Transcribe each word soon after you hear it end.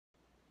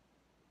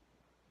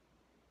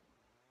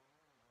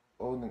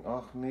ôn từng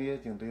óc nia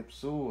chừng riệp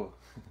xua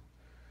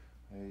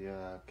hay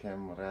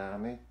camera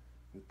này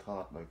cứ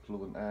thọt bởi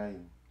luôn ai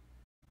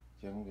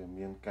chẳng về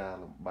miền ca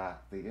làm bạc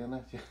tía nó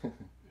chứ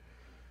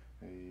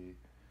thì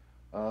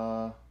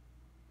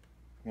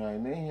ngày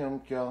nấy nhom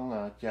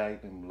trong chạy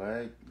từng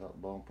lấy đọc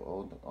bong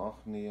ôn từng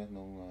óc nia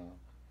nông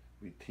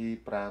vị thi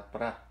pra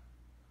pra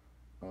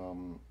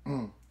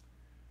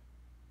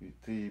vị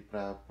thi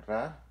pra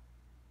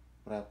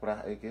pra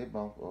ấy cái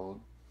bong ôn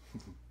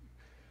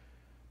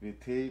vị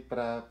thi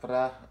pra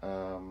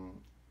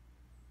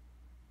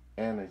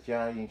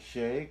energizing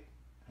shake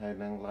hay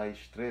năng light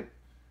strip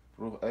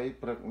rồi ấy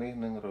bật này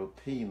năng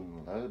routine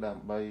lỡ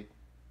đam bay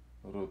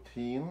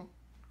routine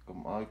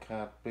cùng ai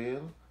khát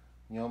bèl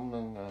nhóm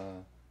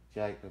năng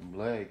chạy cầm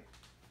lệ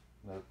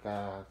là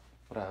ca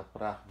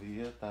pra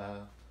vía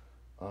ta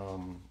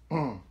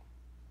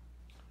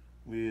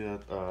vì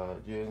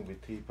dương vị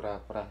thi pra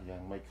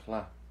dạng mấy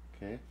class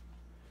ok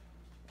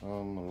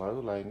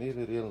lỡ lại ní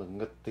riêng là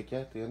nghịch thì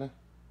chết tiếng á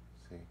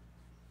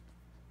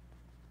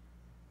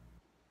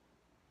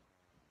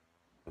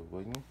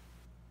vĩnh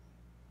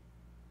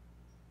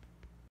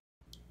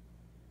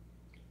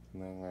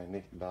ngày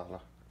này đó là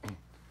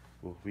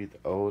một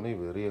video này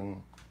về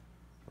riêng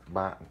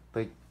bạn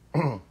tích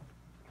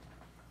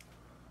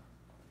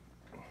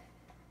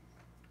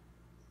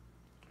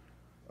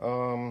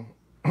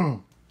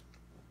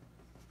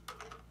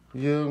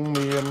dương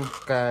miền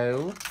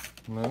kéo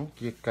nắng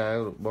chia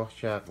kéo được bó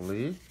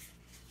Shaklee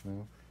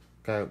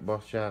kéo bó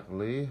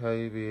Shaklee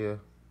hay về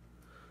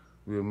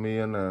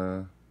miền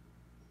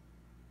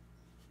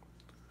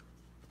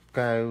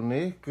kéo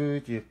này cứ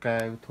chỉ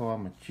kéo thôi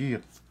mà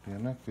chiết thì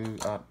nó cứ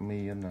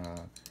admin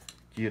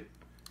chiết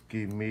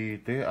kỳ mi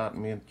tới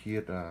admin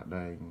chiết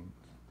đây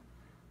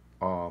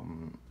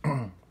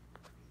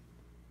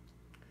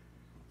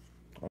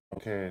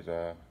ok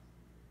rồi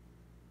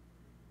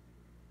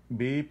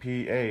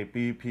BPA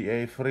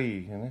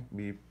free nhé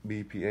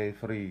BPA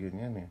free cái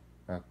nhé này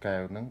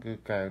kéo nó cứ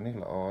kéo này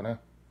là nè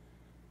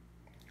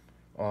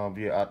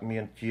vì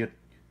admin chiết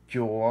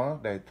chúa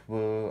để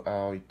thưa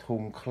ai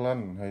thùng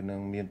khăn hay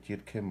năng miền chiết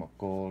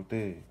chemical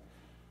tê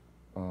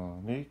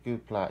ní cứ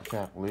lại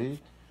Shaklee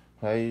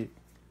hay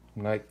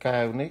này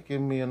cao ní cái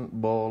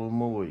miền bol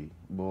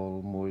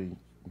mùi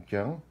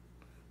trắng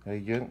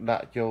hay dưỡng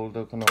đã châu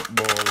tôi có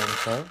bol lên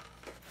tới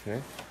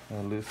thế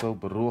lưu sâu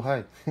bru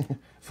hay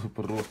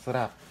bru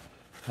srap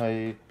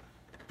hay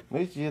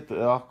mấy chia từ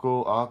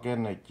cô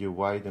organic chịu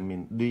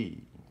vitamin D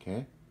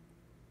ok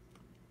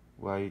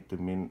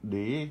vitamin D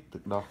từ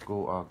đó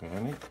cô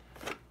organic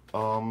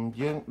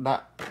dưỡng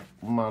đã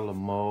mà là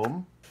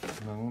mồm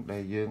nắng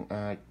để dưỡng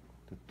ai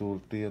tụ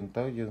tiền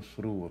tới dương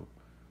sưu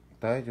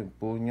tới chúng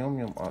tôi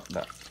nhóm ọt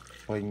đã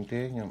phình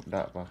thế nhóm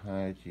đã vào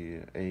hai chỉ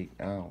eight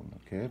out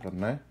ok rồi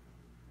nè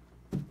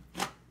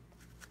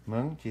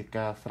nắng chỉ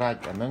ca sạch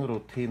ở nắng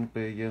routine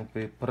pe dương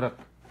pe prắc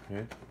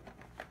ok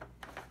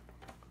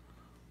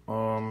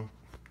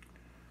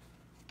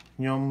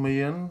nhóm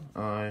miến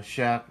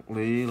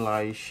Shaklee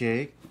light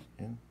shake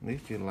ní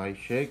chỉ light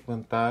shake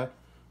bên ta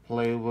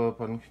flavor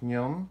bên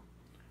nhóm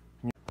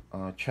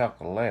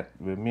chocolate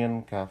với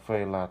miên cà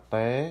phê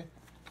latte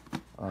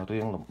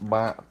riêng là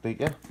ba tí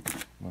á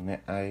mà nè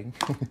ai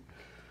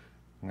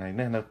ngày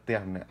nay nó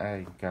tiền nè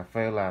ai cà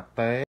phê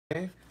latte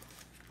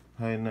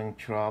hay nâng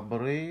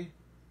strawberry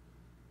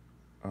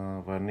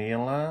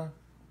vanilla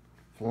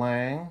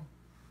flan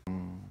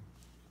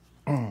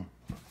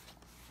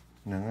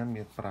nâng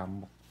miên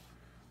pram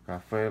cà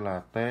phê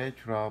latte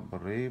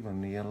strawberry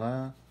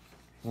vanilla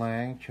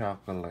flan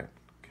chocolate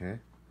ok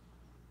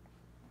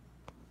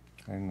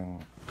hay nâng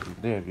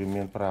để vì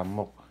miên pram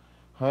mục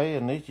hay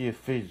anh ấy chỉ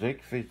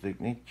physics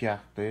này chặt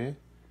thế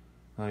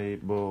hay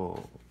bộ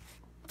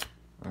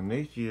anh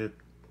ấy chỉ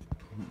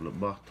là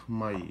bát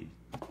mày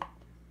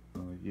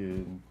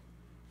dương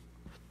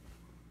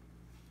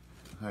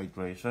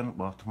hydration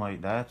bát mày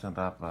đã sản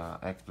ra và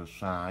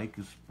exercise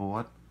cái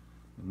sport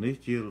anh ấy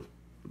chỉ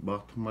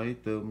bát mày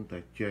tôm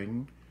tại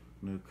tránh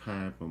nước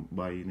khai bằng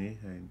bay này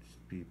hay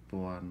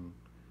people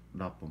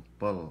đọc bằng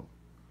pearl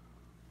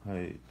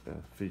hay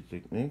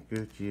physics này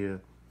cứ chia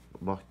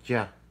bát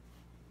chặt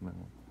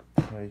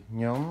hay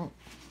nhóm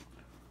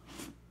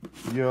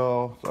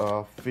do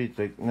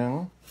physics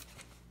nắng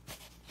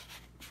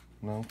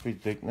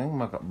physics nắng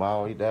mà cả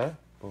bao ấy đã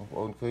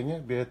ôn khơi nhé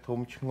bia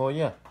thùng ngồi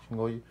nhá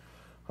ngồi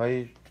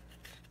hay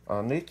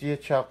nít chia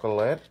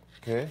chocolate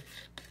ok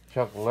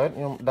chocolate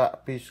nhóm đã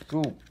pi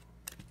scoop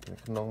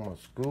nông mà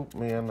scoop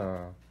miền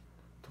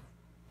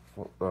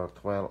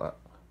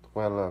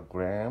 12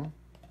 gram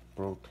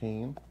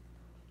protein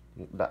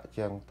đã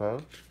chăng tới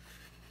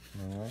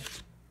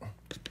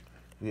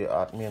vì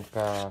miền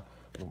ca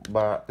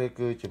ba tê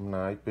cứ chấm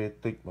nái pe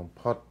tích bằng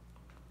phật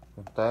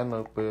ta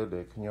nơi pe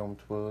để nhom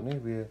thưa ní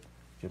vì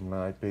chấm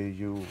nái pe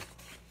du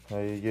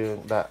hay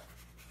dương đã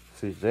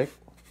physics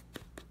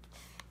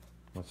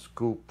mà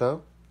scoop tới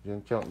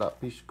dương chọn đã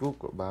pi scoop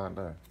của bạn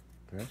đây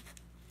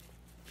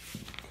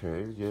ok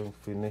dương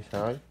finish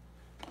hái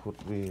put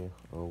vì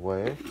ở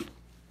quế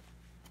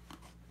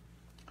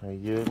ហើយ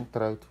យើង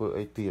ត្រូវធ្វើ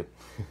អីទៀត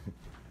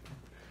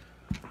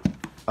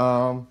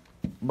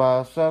បើ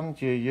សិន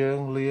ជាយើង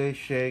លាយ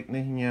shake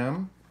នេះញ៉ាំ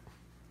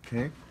អូ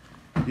ខេ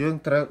យើង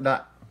ត្រូវដា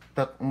ក់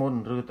ទឹកមុន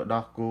ឬទឹក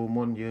ដោះគោ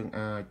មុនយើង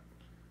អាច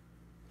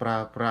ប្រើ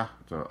ប្រាស់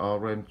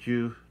orange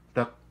juice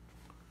ទឹក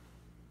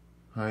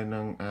ហើយ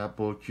នឹង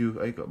apple juice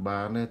អីក៏បា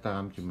នដែរតា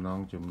មចំណ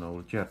ង់ចំណូល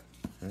ចិត្ត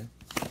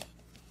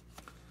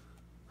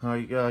ហើយ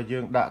យើ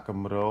ងដាក់គ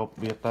ម្រប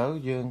វាទៅ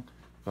យើង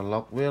ក្លុ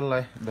កវា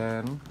less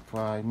than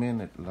 5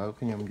 minutes ឥឡូវ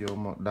ខ្ញុំយក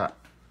មកដាក់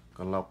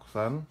ក្លុក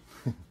សិន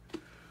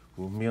ព្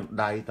រោះមាន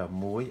ដៃតែ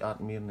មួយអ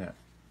ត់មានអ្នក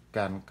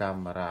កាន់កា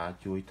មេរ៉ា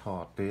ជួយថ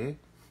តទេ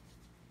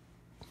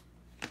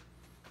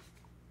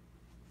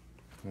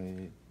ហើយ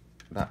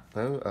ដាក់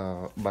ទៅ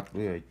បិទ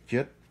វាឲ្យ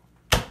ជិត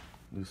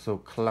ឬសូ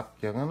ក្លឹក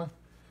ចឹងណា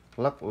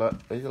ក្លឹកឥ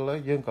ឡូវ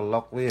យើងក្លុ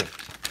កវា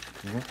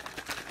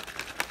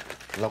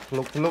ក្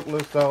លុកលើ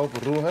សូ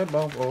ព្រោះហើយប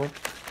ងប្អូន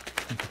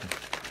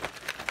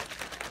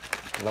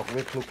ក្លុក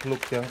វាក្លុក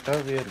ចឹងទៅ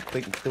វាបន្តិ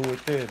ចតួច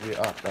ទេវា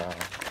អ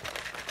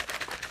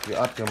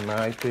ត់ចំ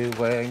ណាយពេល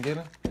វែងទេ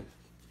ណា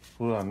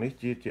ព្រោះអានេះ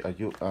ជាអា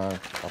យុ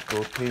ប្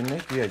រូតេអ៊ីន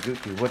នេះជាអាយុ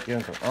ជីវិតយើ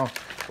ងទាំងអស់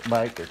ស្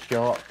បែកកញ្ច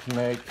ក់ភ្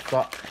នែកស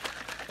ក់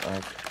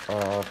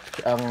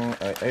ឆ្អឹង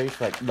អី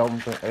សាច់ដុំ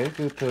ទាំងអី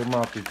គឺធ្វើម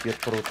កពីជាតិ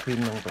ប្រូតេអ៊ីន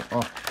នឹងទាំងអ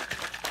ស់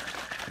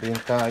រាង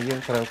កាយយើង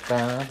ត្រូវ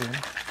ការ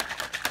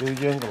គឺ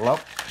យើងក្លុក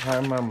ហើ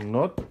យ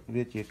1minutt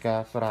វាជាការ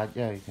ស្រេច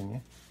ហើយឃើញទេ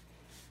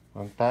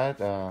ប៉ុន្តែ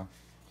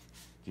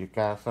ជា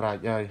ការស្រេច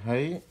ហើ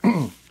យ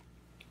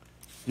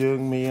យើង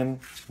មាន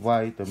វី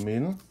តាមី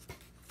ន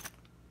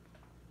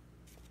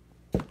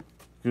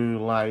គឺ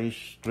light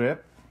strip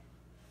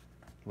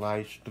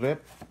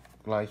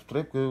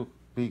គឺ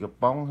ពីកំ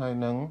ប៉ុងហើយ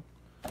នឹង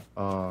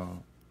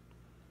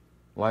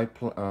light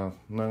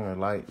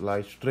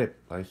strip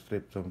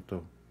សំទោ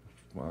ស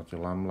មកច្រ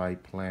ឡំ light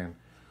plant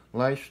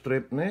light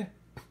strip នេះ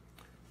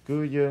គឺ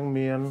យើង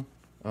មាន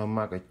ម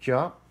កកញ្ច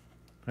ក់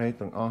ហើយ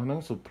ទាំងអស់ហ្នឹង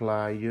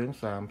supply យើង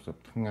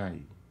30ថ្ងៃ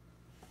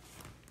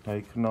ហើយ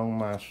ក្នុង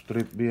មួយ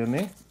strip វា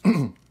នេះ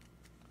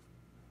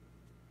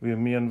វា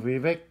មាន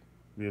Vivek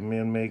វាមា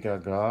ន Mega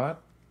God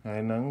ហើ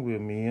យនឹងវា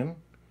មាន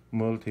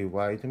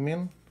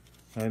multivitamin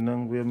ហើយនឹង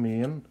វាមា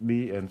ន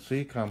B&C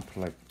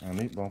complex អា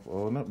នេះបងប្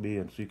អូនណា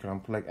B&C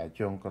complex អា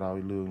ចុងក្រោយ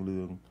លឿ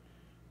ង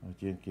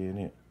ជាងគេ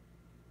នេះ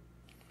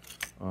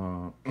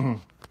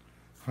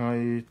ហើយ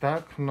តើ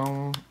ក្នុង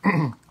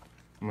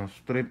មួយ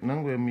strip ហ្នឹង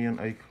វាមាន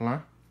អីខ្លះ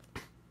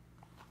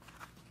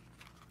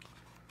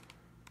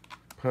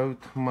ភៅ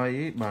ថ្មី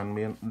បាន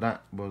មានដា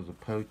ក់បើស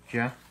ភៅ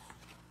ចាស់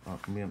អ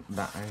ត់មាន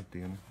ដាក់ឯ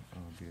ទៀត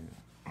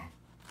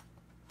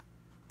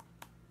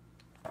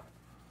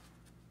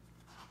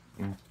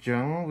អញ្ចឹ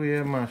ងវា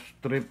មក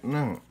strip ហ្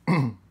នឹង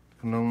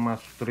ក្នុងមួយ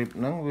strip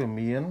ហ្នឹងវា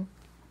មាន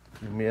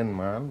ប៉ុន្មាន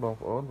បង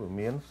ប្អូនវា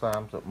មាន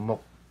30មុ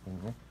ខ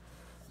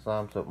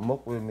30មុខ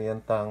វាមាន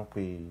តាំង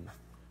ពី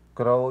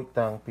ក្រូច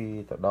តាំងពី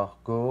ទឹកដោះ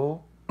គោ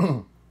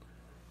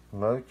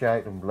នៅចែក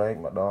រំលែក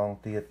ម្ដង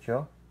ទៀត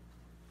ចុះ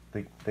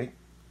តិច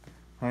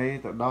ហើយ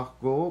ទឹកដោះ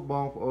គោប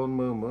ងប្អូន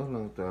មើល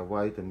ឡើងតែ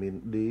វីតាមីន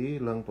D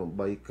ឡើង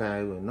8កែ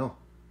វឯណោះ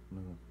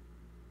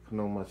ក្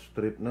នុងមួយ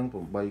strip ហ្នឹង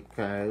8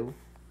កែវ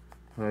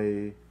ហើយ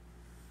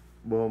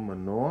បើម្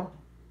នាស់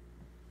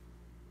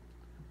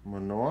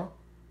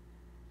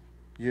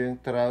យើង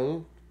ត្រូវ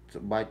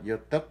ស្បាច់យ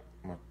កទឹក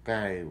មួយ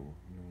កែវ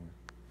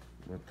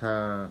បើថា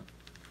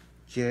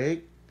ចេក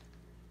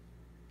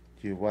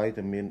ជាវី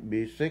តាមីន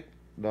B6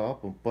 ដល់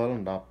7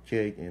 10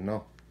ចេកឯ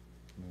ណោះ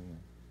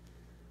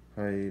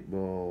ហើយ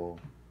បើ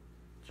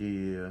ជា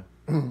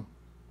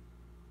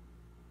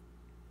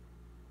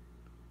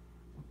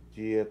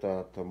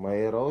តាមេ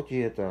រ៉ូ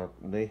ជាតា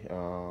នេះ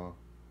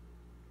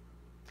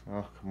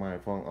ខ្មែរ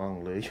ផងអង់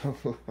គ្លេស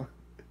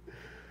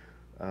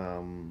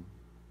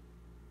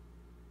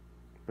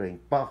ពេង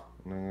ប៉ោះ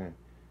ហ្នឹងហើយ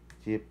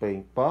ជាពេង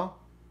ប៉ោះ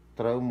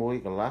ត្រូវ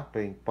1កន្លះ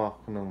ពេងប៉ោះ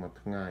ក្នុងមួយ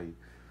ថ្ងៃ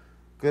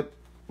គិត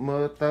មើ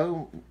លទៅ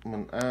มั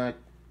นអាច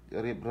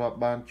រៀបរាប់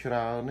បានច្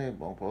រើនទេ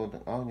បងប្អូន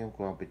ទាំងអស់ខ្ញុំ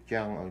គ្រាន់តែ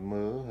ចាំងឲ្យ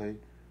មើលហើយ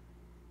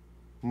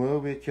មើល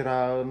វាច្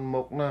រើន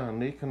មុខណាស់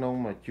នេះក្នុង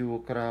មួយជួរ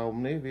ក្រោម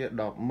នេះវា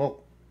10មុខ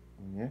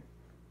ណា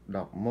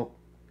10មុខ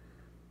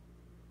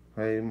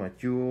ហើយមួយ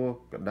ជួរ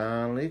កដា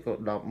លនេះក៏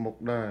10មុខ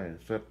ដែរ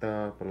សិតតា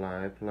បន្លែ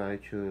ផ្លែ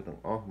ឈើទាំង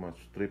អស់មួយ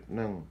strip ហ្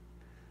នឹង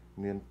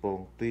មានពង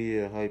ទា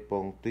ហើយព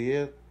ងទា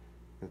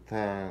គឺ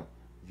ថា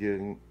យើ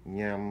ង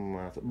ញ៉ាំ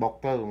មួយស្បុក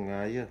ទៅថ្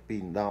ងៃពី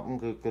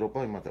10គឺគ្រប់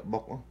ហើយមួយស្បុ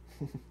ក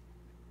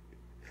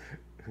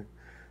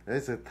ហើយ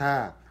សិតថា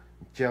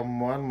ចាំ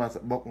មន់មួយ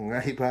ស្បុកថ្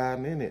ងៃបាន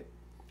នេះ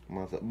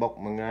មួយស្បុក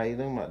មួយថ្ងៃហ្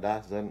នឹងមកដា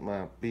ស់សិនម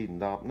កពី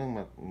10ហ្នឹងម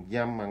ក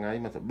ញ៉ាំមួយថ្ងៃ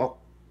មួយស្បុក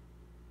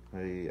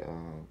ហើយ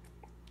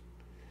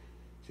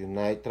ចំ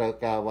ណែកត្រូវ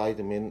ការវី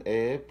តាមីន A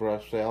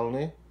Brussels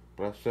នេះ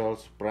Brussels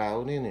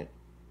sprout នេះ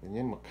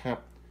ញ៉ាំមកខា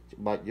ប់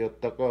ច្បាច់យក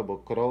ទឹកបើ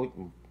ក្រូច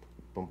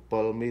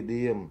7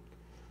 medium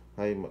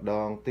ហើយម្ដ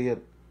ងទៀត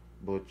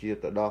បើជា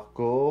ទឹកដោះ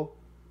គោ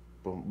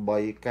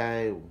8កែ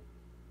វ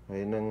ហើ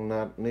យនឹង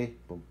ណាត់នេះ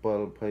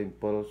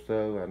727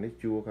សើអានេះ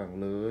ជួរខាង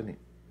លើនេះ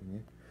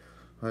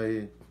ហើយ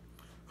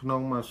ក្នុ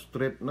ងមួយ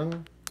strip ហ្នឹង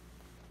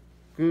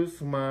គ គឺ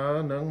ស្មើ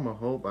នឹងម្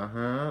ហូបអា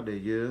ហារដែល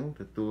យើង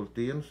ទទួល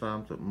ទាន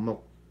30មុខ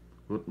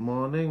Good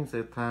morning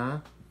សេដ្ឋា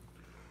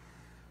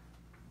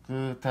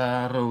គឺថា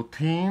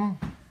routine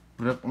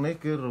ព្រឹកនេះ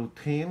គឺ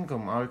routine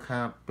កុំឲ្យ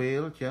ខាតពេ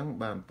លចឹង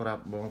បានប្រា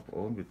ប់បងប្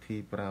អូនវិធី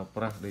ប្រើ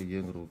ប្រាស់ដែល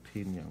យើង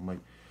routine យ៉ាងម៉េច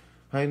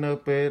ហើយនៅ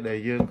ពេលដែល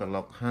យើងក្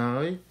លុកហើ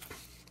យ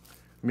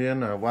មាន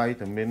វី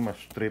តាមីនមួយ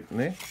strip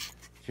នេះ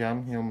ចាំ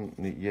ខ្ញុំ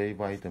និយាយ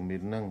វីតាមី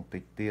នហ្នឹងតិ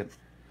ចទៀត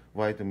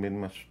វីតាមីន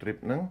មួយ strip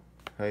ហ្នឹង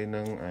ហើយ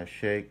នឹង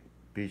shake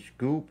 2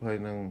 scoop ហើយ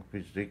នឹង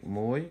physics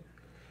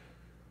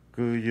 1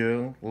គឺយើ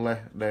ង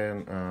less than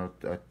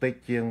តិច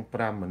ជាង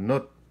5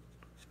 minute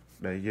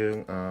ដែលយើង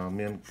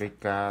មានកិច្ច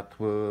ការ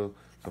ធ្វើ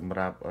សម្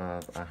រាប់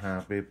អាហារ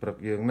ពេលព្រឹក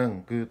យើងហ្នឹង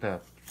គឺថា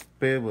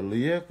ពេលវេ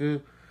លាគឺ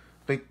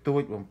តិចតួ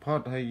ចបំផុត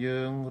ហើយ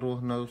យើងរ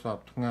ស់នៅសព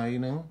ថ្ងៃ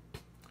ហ្នឹង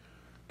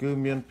គឺ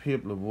មានភាព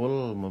រវ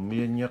ល់ម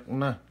មាញឹក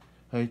ណាស់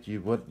ហើយជី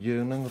វិតយើ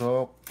ងហ្នឹងរ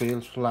កពេល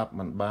ស្លាប់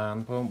មិនបាន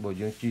ផងបើ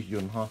យើងជិះយ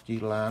ន្តហោះជិះ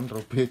ឡានរ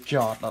កពេលច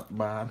តអត់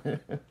បាន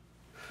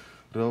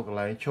រកកន្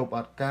លែងឈប់អ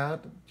ត់កើត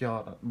ច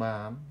តអត់បា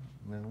ន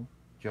ហ្នឹង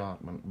ចត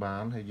មិនបា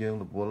នហើយយើង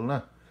រវល់ណា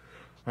ស់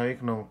ហើយ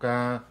ក្នុង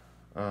ការ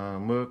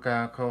មើលកា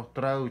រខុស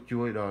ត្រូវ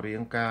ជួយដល់រា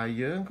ងកាយ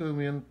យើងគឺ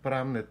មាន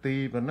5នាទី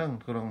ប៉ុណ្ណឹង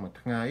ក្នុងមួយ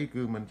ថ្ងៃ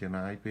គឺមិនចំ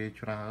ណាយពេល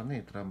ច្រើនទេ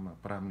ត្រឹម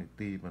5នា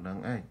ទីប៉ុណ្ណឹង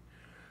ឯង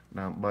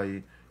ដើម្បី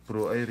ព្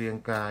រោះអីរាង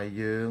កាយ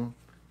យើង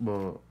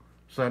បើ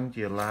សិន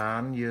ជាឡា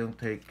នយើង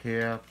take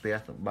care ផ្ទះ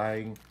សម្បែ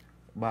ង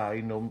បាយ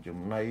នំចំ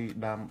ណី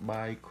ដាំ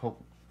បាយខុក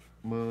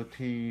មើល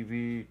TV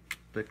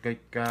ទៅកិ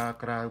ច្ចការ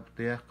ក្រៅផ្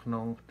ទះក្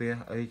នុងផ្ទះ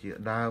អីជា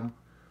ដើម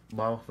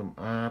បោសសម្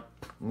អាត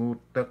ងូត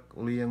ទឹក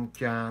លាង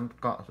ចាន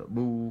កក់សា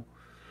ប៊ូ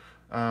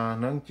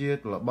នឹងជារ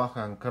បស់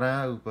ខាងក្រៅ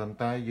ប៉ុន្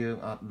តែយើង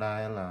អត់ដែ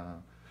ល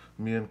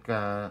មាន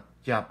ការ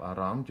ចាប់អា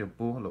រម្មណ៍ចំ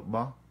ពោះរប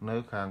ស់នៅ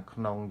ខាងក្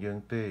នុងយើង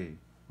ទេ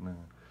ហ្នឹង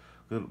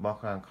គឺរបស់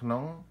ខាងក្នុ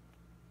ង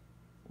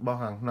របស់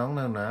ខាងក្នុង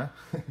នៅណារ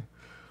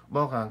ប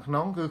ស់ខាងក្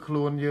នុងគឺខ្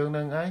លួនយើង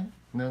នឹងឯង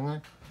ហ្នឹង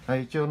ហើ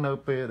យចូលនៅ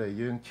ពេលដែល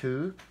យើងឈឺ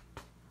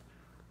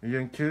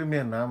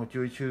មានណាមក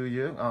ជួយឈឺ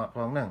យើងអត់ផ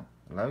ងហ្នឹងឥ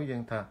ឡូវយើ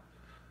ងថា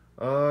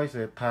អើយ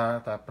សេដ្ឋា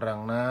តាប្រឹង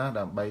ណា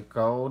ដើម្បី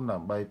កូនដើ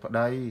ម្បីប្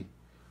តី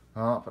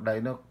ប្តី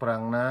នោះប្រឹ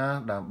ងណា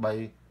ដើម្បី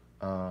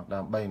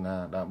ណា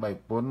ដើម្បី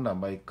ពុនដើ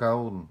ម្បីកូ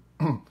ន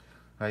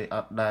ហើយអ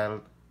ត់ដែល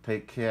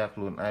take care ខ្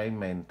លួនឯង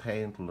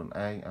maintain ខ្លួន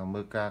ឯងឲ្យ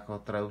មើលការខុស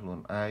ត្រូវខ្លួ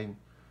នឯង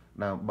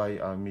ដើម្បី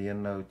ឲ្យមាន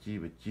នៅជី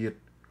វជាតិ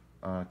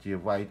ជា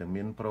វីតា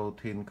មីនប្រូតេ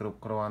អ៊ីនគ្រប់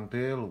គ្រាន់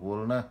ទេរវ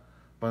ល់ណាស់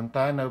ប៉ុន្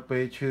តែនៅពេ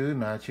លឈឺ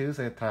ណាឈឺ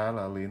សេដ្ឋា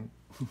ឡាលីន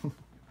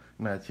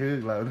ណាឈឺ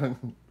ឡើយហ្នឹង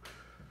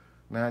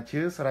ណា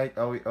ឈឺស្រែក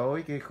អយ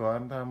គេគ្រា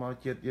ន់ថាមក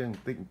ចិត្តយើង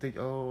បន្តិច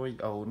អូយ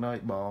អូនអើយ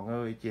បង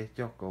អើយចេះ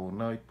ចុះកូ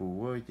នអើយពូ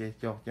អើយចេះ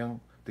ចុះចឹង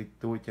តិច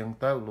តួចចឹង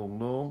ទៅលង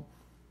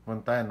ប៉ុ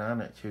ន្តែណា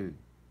អ្នកឈឺ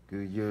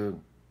គឺយើង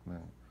ហ្នឹ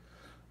ង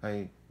ហើយ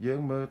យើង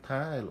មើល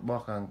ថារប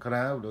ស់ខាងក្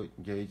រៅដូច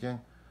និយាយចឹង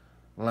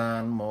ឡា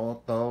នម៉ូ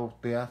តូ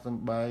ផ្ទះស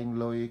ម្បែង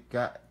លុយ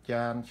កាក់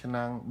ចានឆ្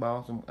នាំងបោស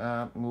សម្អា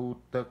តងូត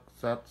ទឹក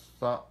សាត់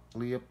សក់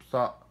លាបស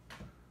ក់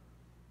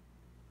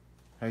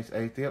ហើយស្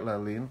អីទៀតឡា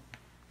លីន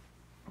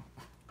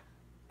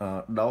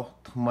ដោស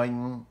ថ្មិញ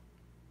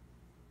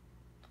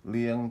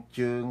លាង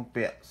ជើង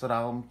ពាក់ស្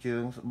រោមជើ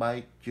ងស្បែក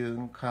ជើង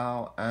ខោ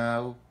អា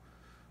វ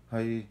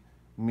ហើយ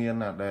មាន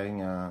ដែល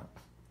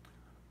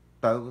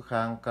ទៅ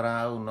ខាងក្រៅ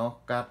នោះ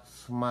កាត់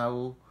ស្មៅ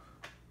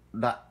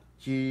ដាក់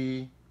ជី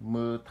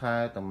មើលថែ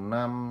ដំ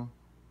ណាំ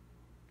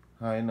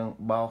ហើយនឹង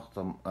បោស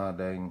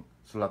ដែល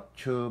ស្លឹក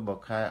ឈើបើ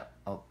ខែ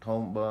អុកធូ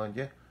បឺអញ្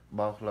ចឹង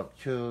បោសស្លឹក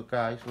ឈើ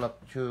កាយស្លឹក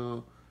ឈើ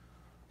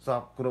ស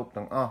ពគ្រប់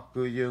ទាំងអស់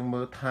គឺយើង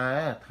មើលថែ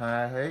ហើ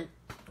យ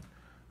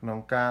ក្នុង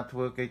ការធ្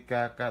វើកិច្ច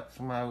ការកាត់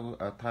ស្មៅ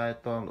ថែ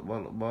ទាំរ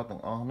បស់ទាំ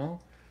ងអស់ហ្នឹង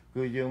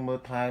គឺយើងមើល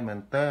ថែមែន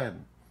តើ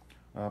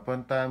ប៉ុ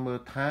ន្តែមើល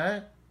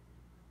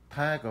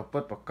ថែក៏ពិ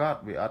តប្រាកដ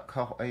វាអត់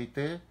ខុសអី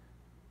ទេ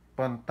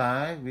ប៉ុន្តែ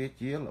វា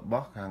ជារប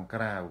ស់ខាង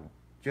ក្រៅ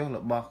ចុះរ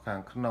បស់ខា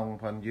ងក្នុង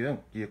ផងយើង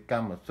ជាក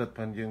ម្មសិទ្ធិ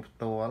ផងយើងផ្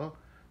ទាល់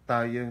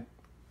តើយើង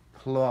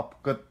ធ្លាប់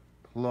គិត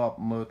ធ្លាប់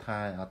មើល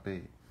ថែអត់ទេ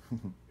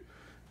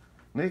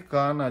នេះ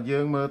ក៏យើ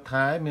ងមើល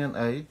ថែមាន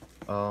អី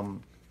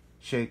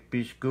shake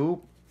 2 scoop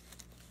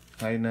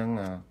ហើយនឹង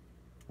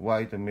វី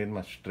តាមីន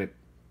មួយ strip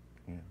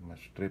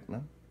ហ្នឹ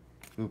ង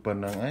គឺប៉ុ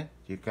ណ្្នឹងឯង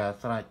ជាការ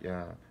ស្រេច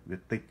វា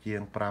តិចជា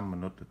ង5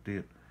 minute ទៅទៀ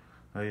ត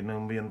ហើយនឹង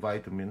មានវី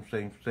តាមីនផ្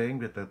សេង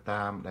វាទៅ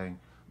តាមដែល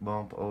ប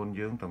ងប្អូន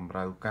យើងតម្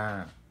រូវការ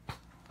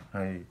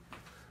ហើយ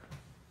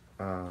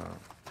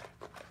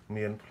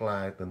មានផ្លែ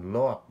ទន្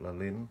លាប់ឡា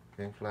លីន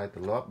មានផ្លែទ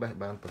ន្លាប់បេះ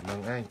បានប៉ុណ្្នឹង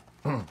ឯង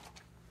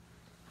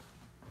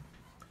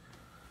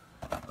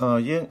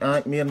យើងអា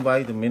ចមានវី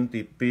តាមីន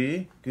ទី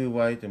2គឺ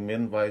វីតាមី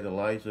ន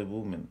Vitalizer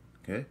Woman អូ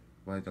ខេ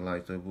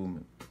Vitalizer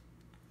Woman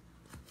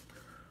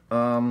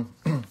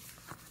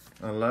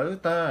ឥឡូវ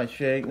តើ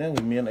shake ហ្នឹង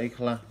វាមានអី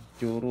ខ្លះ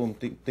ចូលរួម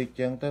តិច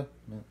ចឹងទៅ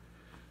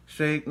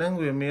shake ហ្នឹង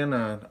វាមាន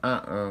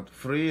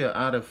free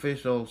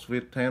artificial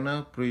sweetener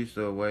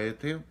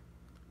preservative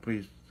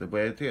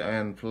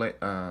and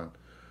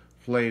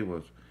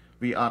flavors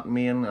វាអត់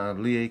មាន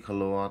លាយក្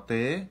ល័រ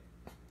ទេ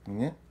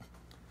ណា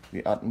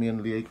វាអត់មាន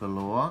លាយក្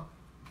ល័រ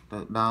ទៅ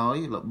ដោយ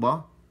រប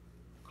ស់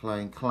คล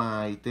า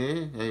ยเต้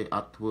ให้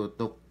อัดทัว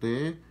ตกเต้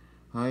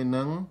ให้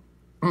นัง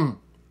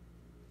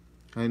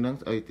ให้นัง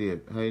ไอเตียด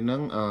ให้นั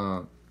ง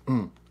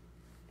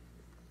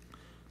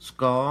ส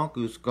กอร์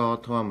คือสกอร์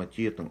ทอมาเ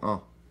จียต่างอ๋อ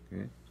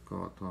สกอ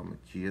ร์ทอมา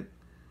เจีย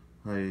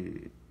ให้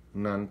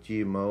นันจี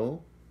โม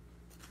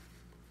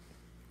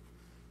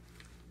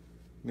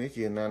นี่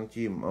คือนัน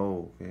จีโม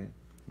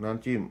นัน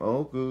จีโม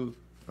คือ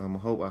มา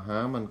หอบอาหา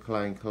รมันคล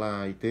า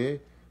ยเต้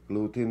ก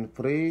ลูเทนฟ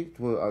รี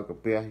ทัวเอากระ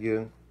เปียยั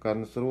งกัน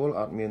สรูล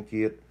อัดเมียนเ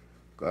จีย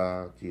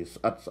จี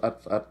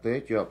อัดเต้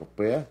เจาะกระเ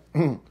ปีย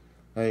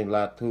ให้ล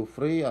าทูฟ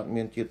รีอัดเมี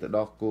ยนจิตด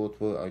อกกู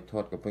ทัวเอาทอ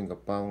ดกับเป็นกระ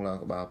ป๋องลาง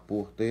กระบาปู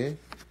เต้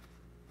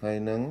ให้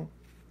นัง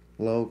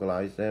โลกหลา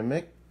ยเซมิ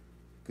ก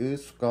คือ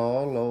สกอ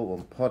ร์โลบ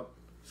มพด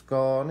สก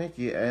อร์นี่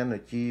จีเอเน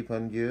จีพั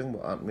นยืงบอ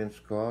กอัดเมียนส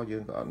กอร์ยื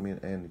งก็อัดเมียน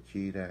เอเน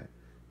จีได้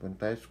เป็นแ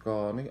ต่สกอ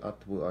ร์นี่อัด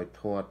ทัวเอา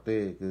ทอดเต้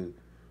คือ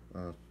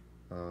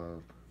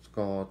สก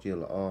อร์จี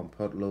ละออมพ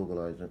ดโลกห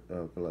ลา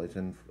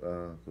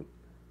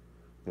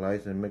ย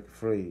เซมิกฟ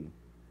รี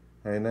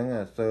ให้นัง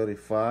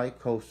certified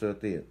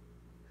co-certified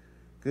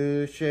คือ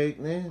เชค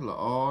นี่ละ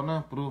ออนะ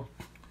ปรู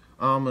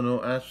อะมิโน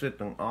แอซิด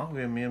ต่างออกเ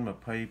วียนมีมา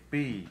22โ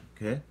อเ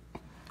ค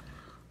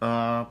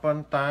ปัน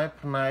ตายภ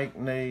าย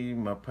ใน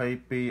มา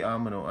22อะ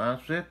มิโนแอ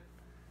ซิด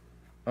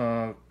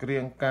เกรี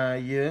ยงกาย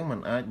เยื้องมั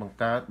นอาจบัง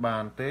การบา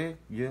นเต้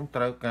เยื้องต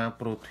ราการโ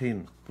ปร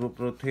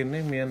ตีน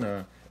นี่มี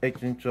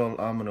essential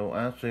amino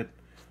acid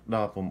ด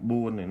อกผม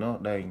บูนนี่เนาะ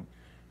แดง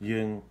เ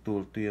ยื้องตัว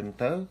เตียนเ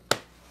ต้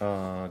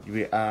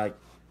วิอา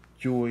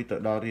ช่วยต่อ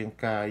ดอเรียง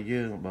กาย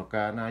ยื่งบอกก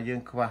ารน่ายื่ง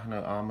คว้าใน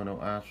อะมิโน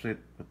แอซิด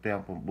เตียง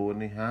ผมบูน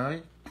นี่หาย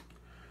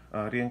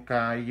เรียงก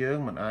ายยื่ง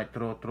มันอาจ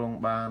ตรง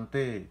บานเ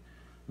ต้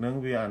นึง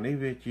วิอันนี้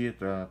วิจี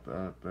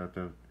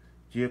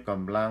เจียก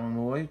ำลังม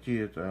วยเจี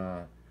ย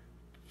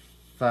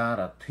สา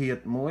รเทียด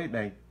มวยไ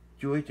ด้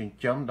ช่วยจึง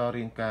จำดอเ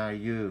รียงกาย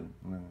ยื่ง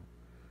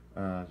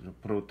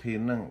โปรตีน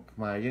นั่ง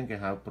มายื่งแก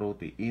หาโปร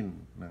ตีน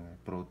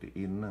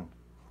นั่ง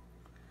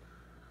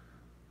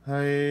ใ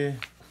ห้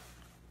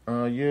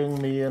យើង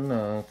មាន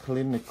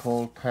clinical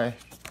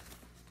test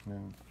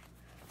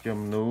ចំ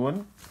នួន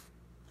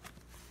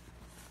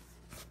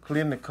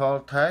clinical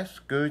test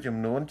គឺចំ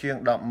នួនជាង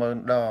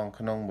 10,000 ដង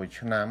ក្នុងមួយ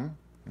ឆ្នាំ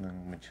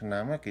មួយឆ្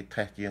នាំគេ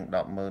test ជាង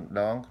 10,000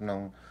 ដងក្នុង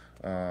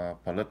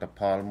ផលិតផ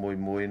លមួ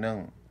យហ្នឹង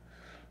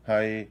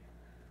ហើយ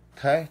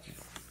test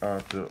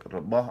រ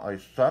បស់ឲ្យ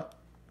សត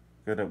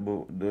គឺ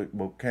ដូច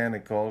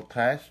botanical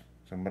test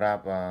សម្រា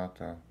ប់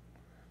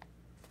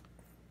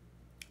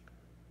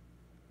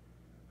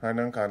ហើយ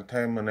នឹង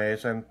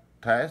contamination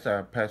test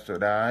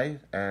pesticide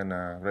and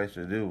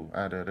residue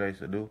other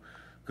residue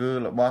គឺ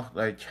របស់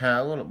ដែលឆៅ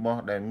រប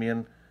ស់ដែលមាន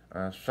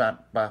សត្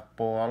វប៉ះ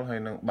ពាល់ហើយ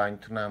នឹងបាញ់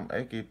ថ្នាំ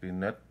អីគេពិ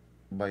និត្យ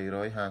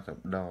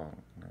350 ដង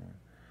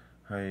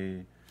ហើយ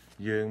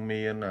យើង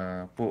មាន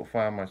ពួក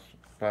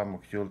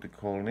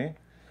pharmaceutical នេះ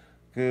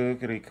គឺ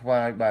គេ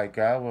require by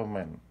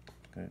government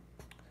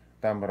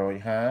តាម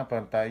150ប៉ុ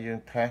ន្តែយើង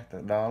test ទៅ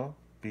ដល់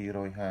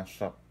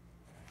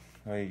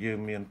250ហើយយើង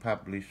មាន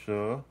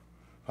publisher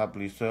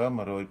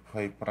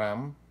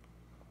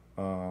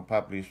 125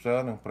 publisher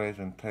និង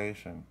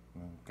presentation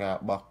ការ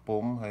បោះពុ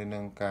ម្ពហើយនឹ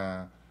ងការ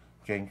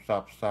ចេញផ្ស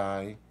ព្វផ្សា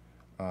យ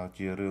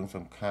ជារឿង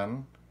សំខាន់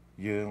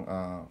យើង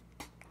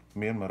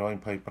មាន125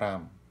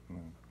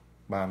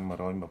បាន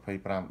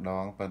125ដ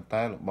ងប៉ុន្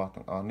តែរបស់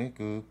ទាំងអស់នេះ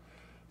គឺ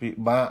ពិ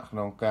បាកក្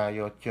នុងការ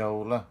យកចូ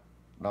ល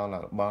ដល់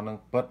របស់នឹង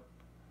ពិត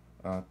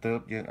ទើប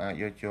យើងអាច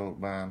យកចូល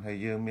បានហើយ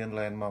យើងមាន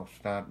landmark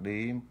study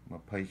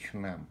 20ឆ្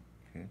នាំ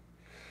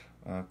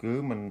គឺ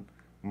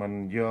มัน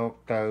យក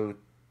ទៅ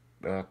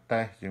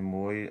តេស្តជា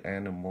មួយ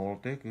animal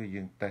ទេគឺ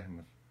យើងតេស្ត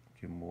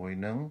ជាមួយ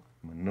នឹង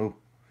មនុស្ស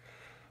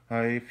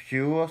ហើយ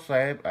pure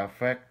safe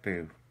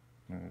effective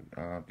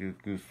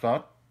គឺស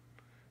ត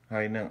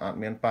ហើយនឹងអត់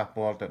មានប៉ះ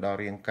ពាល់ទៅដល់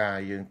រាងកាយ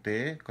យើងទេ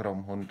ក្រុម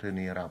ហ៊ុនធា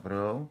នារ៉ាប់រ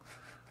ង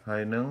ហើ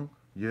យនឹង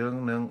យើង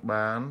នឹង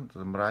បាន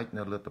សម្រេច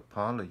នៅលទ្ធផ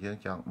លដែលយើង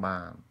ចង់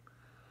បាន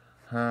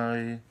ហើយ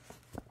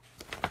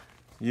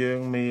យើង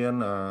មាន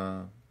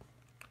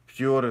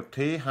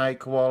purity high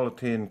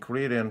quality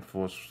ingredient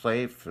for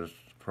safe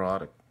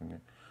product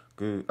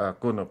គឺ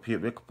គុណភាព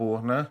វាខ្ពស់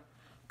ណា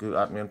គឺ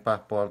អត់មានប៉ះ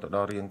ពាល់ទៅដ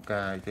ល់រាង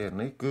កាយទេ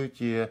នេះគឺ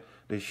ជា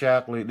the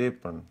Shaklee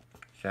difference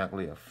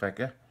Shaklee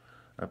effect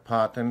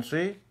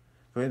potency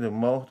គឺ the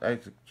most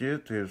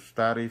executive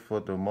study for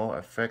the most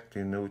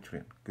effective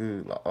nutrient គឺ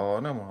ល្អ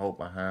ណាស់ម្ហូប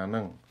អាហារហ្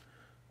នឹង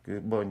គឺ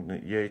បើនិ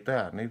យាយទៅ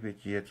អានេះវា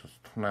ជា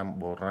ថ្នាំ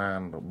បុរា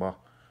ណរបស់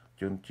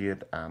ជនជា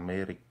តិអាមេ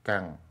រិ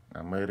កាំង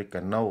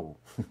Americano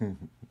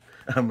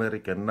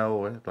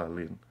ត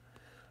លីន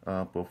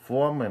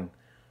performance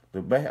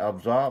the best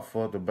absorb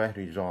for the best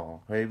result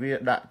ហើយវា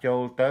ដាក់ចូល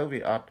ទៅ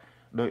វាអត់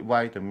ដូច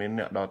វីតាមីន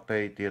អ្នកដតេ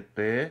ទៀត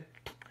ទេ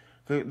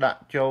គឺដា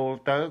ក់ចូល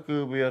ទៅគឺ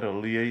វារ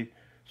លាយ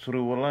ស្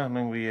រួលណាស់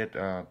នឹងវា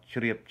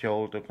ជ្រាបចូល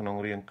ទៅក្នុង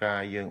រាងកា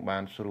យយើងបា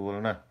នស្រួល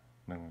ណាស់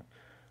ហ្នឹង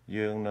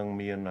យើងនឹង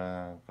មាន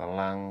កម្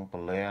លាំងព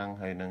លំ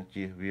ហើយនឹង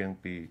ជៀសវាង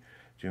ពី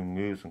ជំ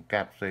ងឺសង្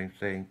កាត់ផ្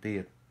សេងទៀ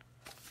តឥ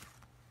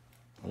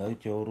ឡូវ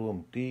ចូលរួមប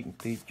ន្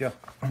តិចចុះ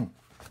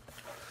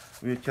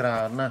វាច្រើ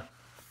នណាស់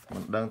មិ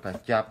នដឹងថា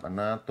ចាប់អា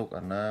ណាទុក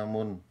អាណា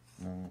មុន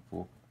នឹង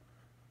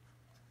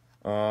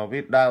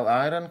without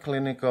iron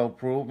clinical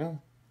proven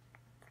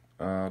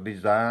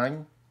design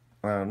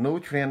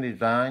nutrient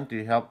design to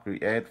help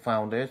create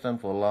foundation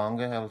for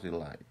longer healthy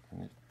life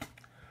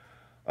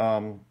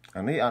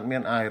อันนี้อาจមា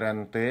ន iron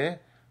ទេ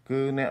គឺ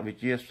អ្នកវិ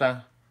ទ្យាសាស្ត្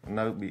រ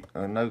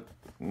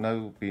នៅ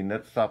ពិនិ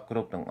ត្យសពគ្រ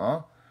ប់ទាំងអ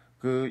ស់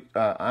គឺ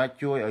អាច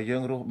ជួយឲ្យយើ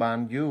ងរស់បាន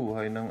យូរ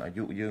ហើយនឹងអា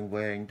យុយើង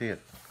វែងទៀត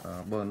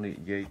បើនិ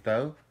យាយទៅ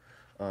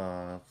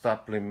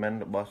supplement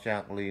របស់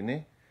Shaklee នេះ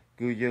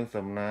គឺយើង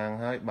សំណាង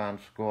ឲ្យបាន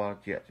ស្គាល់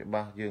ជាក់ច្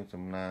បាស់យើង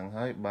សំណាង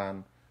ឲ្យបាន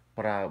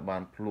ប្រើបា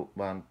នភ្លក់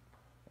បាន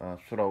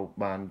ស្រូប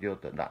បានយក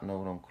ទៅដាក់នៅ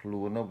ក្នុងខ្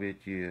លួននោះវា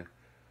ជារ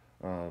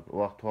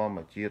បស់ធម្ម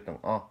ជាតិទាំ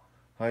ងអស់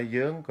ហើយ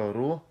យើងក៏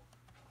រស់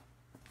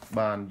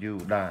បានយូរ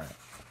ដែរ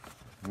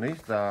នេះ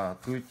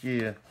គឺជា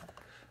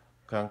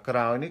ខាងក្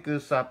រោយនេះគឺ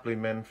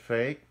supplement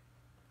fake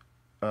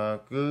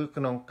គឺ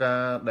ក្នុងកា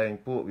រដែង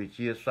ពួកវិទ្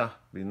យាសាស្ត្រ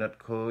ពិនិត្យ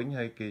ឃើញ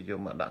ហើយគេយក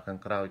មកដាក់ខាង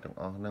ក្រោយទាំង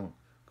អស់ហ្នឹង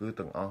គឺ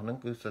ទាំងអស់ហ្នឹង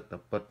គឺសិតតែ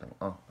ពិតទាំង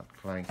អស់អត់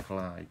ខ្លាំងខ្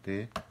លាយទេ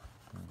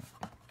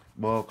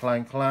បើខ្លាំ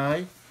ងខ្លាយ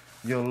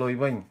យកលុយ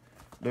វិញ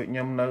ដូចខ្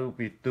ញុំនៅ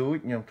ពីទូច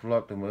ខ្ញុំធ្លា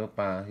ប់ទៅមើល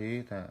ប៉ាហ៊ី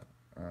ថា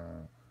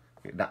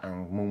គេដាក់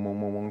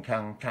មុង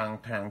ឆាំង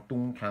ថាងទុ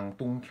ងឆាំង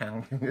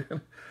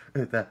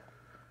គឺថា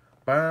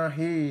ប៉ា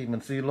ហ៊ីមិ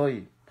នស៊ីលុយ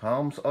ផោ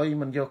មស្អុយ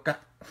មិនយកកា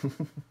ក់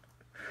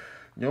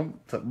ខ្ញុំ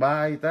សប្បា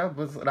យតើ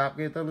បើស្ដាប់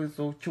គេទៅលុយ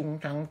សូជុង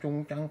ចាំ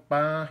ង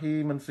ប៉ាហ៊ី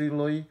មិនស៊ី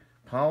លុយ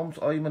ផោម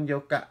ស្អុយមិនយ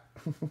កកាក់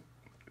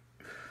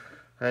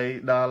ហើយ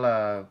ដល់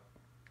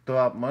ត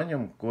បមកខ្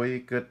ញុំអង្គុយ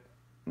គិត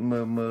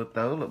មើល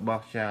ទៅរប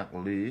ស់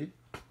Shaklee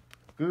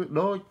គឺ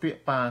ដូចពាក្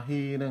យប៉ា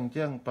ហ៊ីនឹងអញ្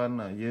ចឹងប៉ុន្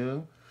តែយើង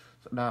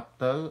ស្ដាប់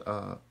ទៅ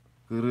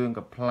គឺរឿង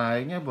កំ pl ែ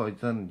ងបើ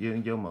មិនយើង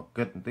យកមក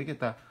គិតបន្តិចគេ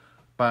ថា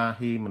ប៉ា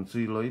ហ៊ីមិន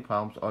ស៊ីលុយផោ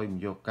មស្អុយមិន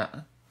យកកាក់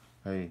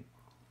ហើយ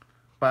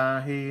ប៉ា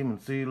ហ៊ីមិន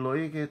ស៊ីលុយ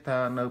គេថា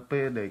នៅ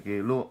ពេលដែលគេ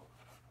លក់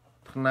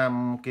ថ្នាំ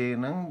គេ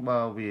ហ្នឹង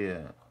បើវា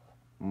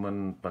មិន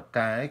ប្រ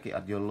កែគេអ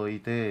ត់យកលុយ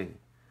ទេ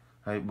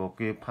ហើយបើ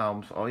គេផោម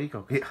ស្អុយ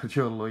ក៏គេអត់យ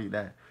កលុយ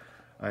ដែរ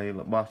ហើយ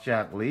របស់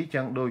Shaklee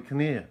ចឹងដូចគ្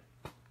នា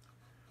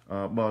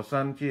បើ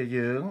សិនជា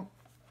យើង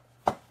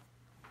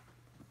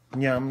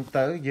ញ៉ាំ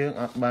ទៅយើង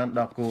អត់បាន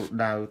ដល់គោល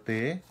ដៅ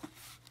ទេ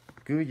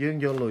គឺយើង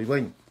យកលុយវិ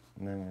ញ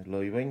ហ្នឹង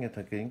លុយវិញគេ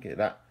ថាគេ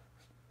ដាក់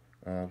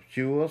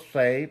sure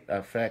safe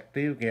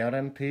effective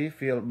guarantee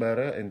feel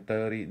better in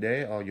 30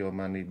 days or your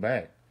money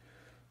back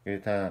គេ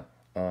ថា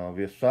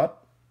វាសត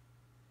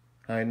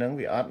ហើយនឹង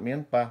វាអត់មាន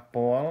ប៉ះ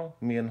ពាល់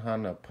មានហា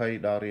និភ័យ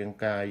ដល់រាង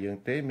កាយយើង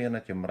ទេមាន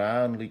តែចម្រើ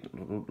ន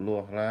លូតលា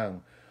ស់ឡើង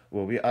ព្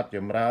រោះវាអត់ច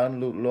ម្រើន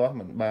លូតលាស់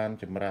មិនបាន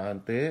ចម្រើន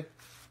ទេ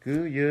គឺ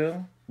យើង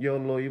យក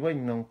លុយវិញ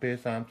ក្នុងពេល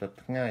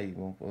30ថ្ងៃ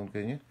បងប្អូន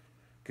ឃើញ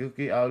គឺ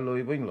គេឲ្យលុយ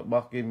វិញរប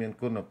ស់គេមាន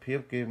គុណភាព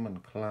គេមិន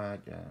ខ្លាច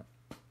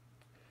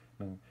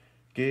នឹង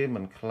គេមិ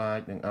នខ្លាច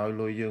នឹងឲ្យ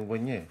លុយយើងវិ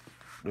ញទេ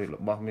ដោយរ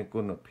បស់មាន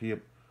គុណភាព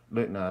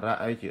ដូចណារ៉ា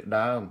អីជា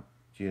ដើម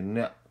ជា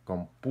អ្នក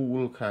កំពូល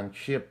ខាង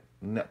ឈៀប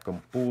អ្នកកំ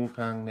ពូល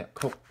ខាងអ្នក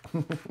ខុក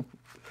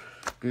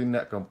គឺអ្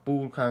នកកំពូ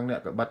លខាងអ្នក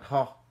កបាត់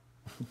ហោះ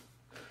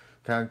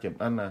ខាងចំ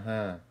អិនអា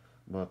ហារ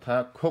បើថា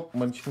ខុក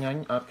មិនឆ្ងា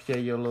ញ់អត់ខ្ចី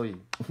យកលុយ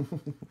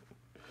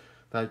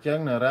តែអញ្ចឹង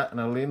ណារ៉ា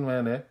ណាលីនមែ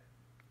នទេ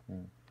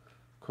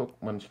ខុក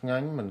មិនឆ្ងា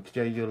ញ់មិនខ្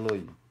ចីយកលុយ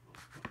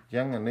អញ្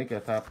ចឹងអានេះគេ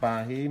ថាប៉ា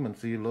ហ៊ីមិន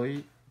ស៊ីលុយ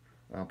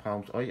ផោម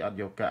ស្អុយអត់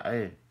យកកាក់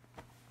អី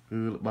គឺ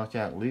របស់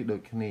Shaklee ដូ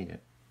ចគ្នា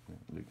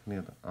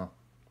ទាំងអស់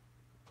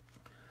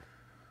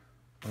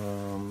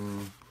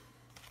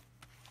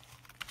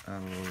ឥ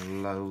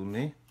ឡូវ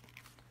នេះ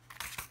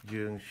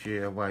យើង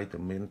share វីតា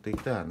មីនតិច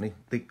ទៅអានេះ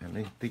តិច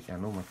អា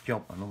នោះមកច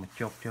ប់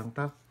ចឹង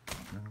ទៅ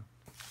នឹ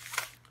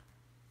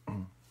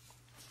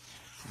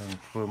ង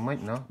ធ្វើម៉េច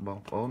ណោះបង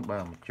ប្អូនបើ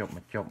មកចប់អ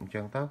ញ្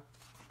ចឹងទៅ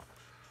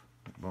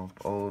បង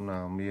ប្អូន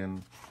មាន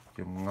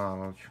ចម្ង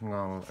ល់ឆ្ង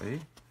ល់អី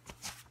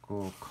គោ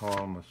ខ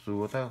លមកសួ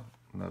រទៅ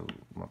នៅ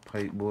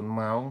24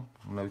ម៉ោង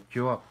នៅ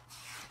ជាប់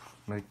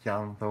នៅ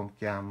ចាំ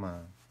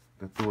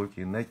ទទួល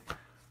ជានិច្ច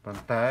ប៉ុ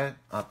ន្តែ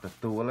អត់ទ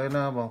ទួលទេ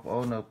ណាបងប្អូ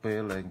ននៅពេល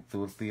ឡើងទ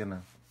ទួលទាន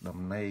ដំ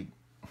ណេក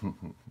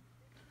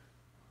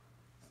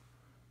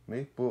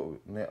នេះពួក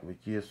អ្នកវិ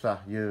ទ្យាសាស្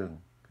ត្រយើង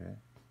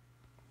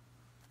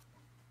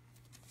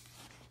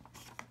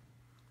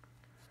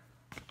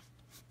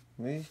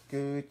នេះ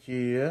គឺ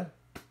ជា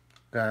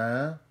ការ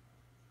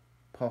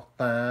ផុស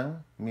តាង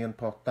មាន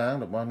ផុសតាង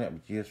របស់អ្នក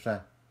វិទ្យាសា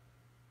ស្ត្រ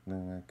ហ្នឹ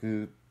ងគឺ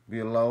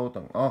វាឡូ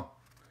ទាំងអស់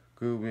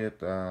គឺវា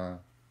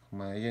ខ្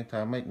មែរយើង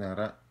ថាម៉េចណា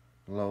រ៉ា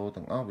ឡូ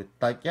ទាំងអស់វា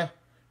តិច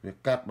វា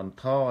កាត់បន្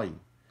ថយ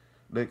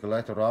ដូចកូឡេ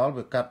ស្តេរ៉ុល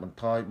វាកាត់បន្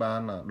ថយបា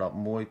ន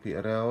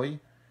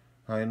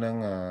 11% ហើយនឹង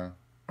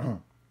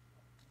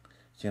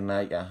ចំណែ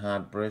កអាហារ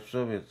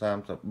pressure វា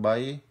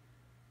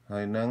33ហើ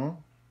យនឹង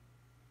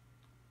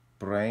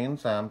brain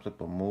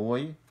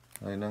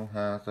 36ហើយនឹង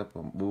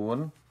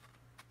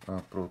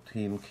59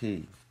 protein key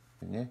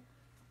ឃើញទេ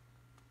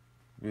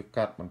វា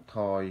កាត់បន្ថ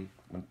យ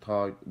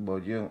បើ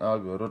យើងឲ្យ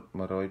វារត់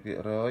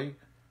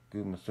 100%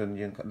 គឺម៉ាស៊ីន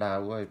យើងក្តៅ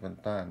ហើយប៉ុន្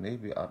តែនេះ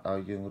វាអត់ឲ្យ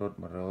យើងរត់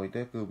 100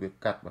 ទេគឺវា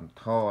កាត់បន្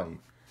ថយ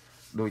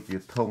ដូចជា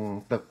ធុង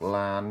ទឹក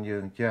ឡានយើ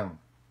ងអញ្ចឹង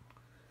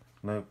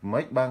នៅ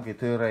មិនបានគេ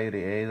ធ្វើ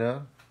radiator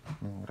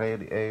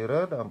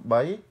ដើម្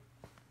បី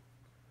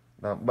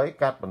ដើម្បី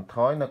កាត់បន្ថ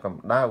យនៅក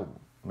ម្ដៅ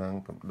នឹង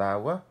កម្ដៅ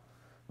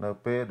នៅ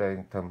ពេលដែល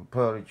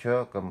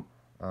temperature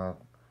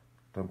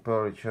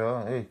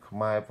ខ្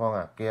មែរផង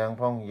អាកៀង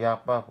ផងយ៉ា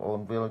ប់បងអូន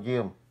វិលយា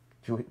ម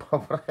ជួយផង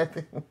ប្រែ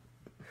ទេ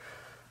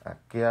អា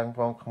កៀងផ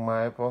ងខ្មែ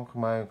រផងខ្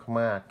មែរ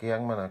អាកៀង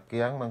មិនអា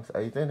កៀងនឹងស្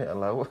អីទេនេះឥ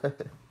ឡូវ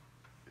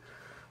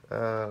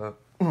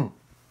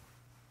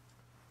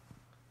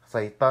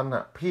សីតុណ្ហ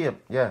ភាព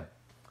យ៉ា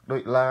ដូ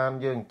ចឡាន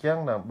យើងអញ្ចឹង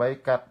ដើម្បី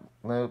កាត់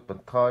នៅប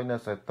ន្ថយនៅ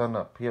សីតុ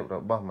ណ្ហភាពរ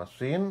បស់ម៉ា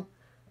ស៊ីន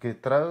គេ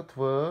ត្រូវធ្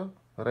វើ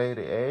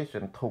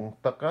radiation ធុង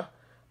ទឹក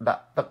ដា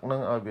ក់ទឹកនឹ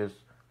ងឲ្យវា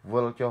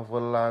វិលចុះវិ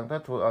លឡើងទៅ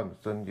ធ្វើឲ្យម៉ា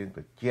ស៊ីនយើង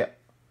ត្រជាក់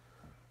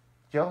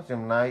ចុះ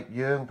ចំណែក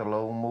យើងដល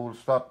ងមូល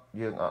សុទ្ធ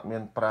យើងអត់មា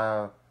នប្រើ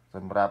ស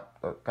ម្រាប់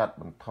កាត់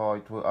បន្ថយ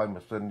ធ្វើឲ្យ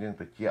ម៉ាស៊ីនយើង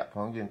ត្រជាក់ផ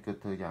ងយើងគិត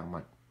ធ្វើយ៉ាង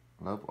ម៉េចឥ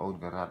ឡូវបងអូន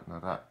ការ៉ាត់ណា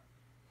រ៉ា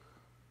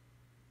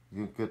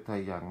យើងគិតថា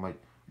យ៉ាងម៉េច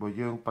បើ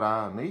យើងប្រើ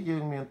នេះយើ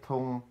ងមានធុ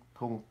ង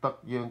ទឹក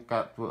យើងកា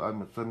ត់ធ្វើឲ្យ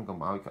ម៉ាស៊ីនកុំ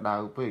ឲ្យក្តៅ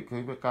ពេកឃើ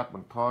ញវាកាត់ប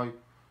ន្ថយ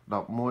 11% 33%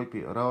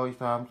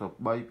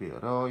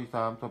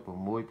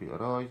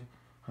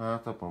 36%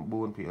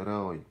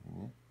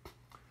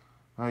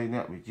 ហើយអ្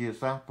នកវិទ្យា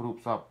សាស្ត្រព្រូប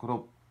សពគ្រ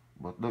ប់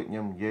បើដូចខ្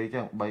ញុំនិយាយ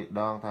ចឹង3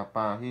ដងថា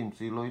ប៉ាហ៊ីម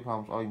ស៊ីលុយផង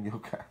ស្អុយយ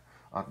ក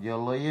អត់យក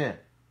លុយទេ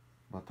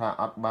បើថា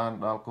អត់បាន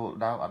ដល់គោល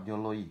ដៅអត់យក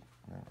លុយ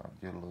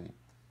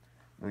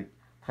ដូច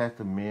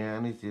telomere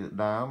នេះជា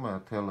ដើម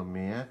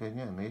telomere ឃើញ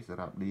នេះសម្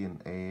រាប់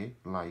DNA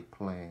life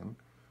plan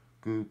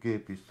គឺគេ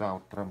ពិសោធ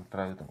ន៍ត្រឹមត្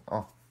រូវទាំងអ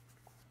ស់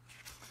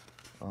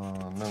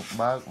នឹង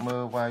បើកមើ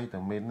លវី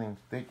តាមីននឹង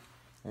បន្តិច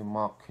ហើយម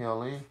ក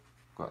Kelly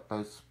គាត់ទៅ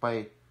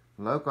space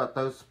ឥឡូវគាត់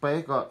ទៅ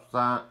space គាត់ស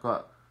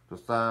រ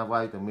សារ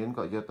វីតាមីន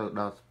គាត់យកទៅ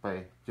ដល់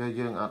space ជឿ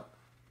យើងអត់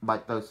បា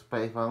ច់ទៅ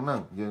space ផងហ្នឹ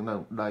ងយើងនៅ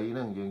ដីហ្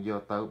នឹងយើងយ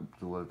កទៅ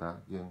ស្រួលតា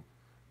យើង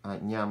អាច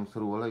ញ៉ាំស្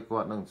រួលហើយគា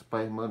ត់នឹង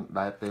space មើល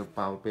ដែលពេល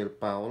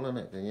ប៉ោល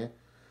ណាឃើញទេ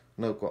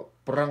នៅគាត់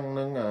ប្រឹង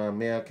នឹង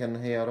American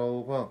Hero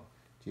ផង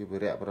ជាវី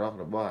រៈបរិះ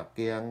របស់អា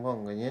កៀងផង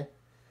ឃើញទេ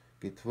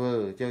គេធ្វើ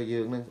ជឿ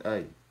យើងនឹងស្អី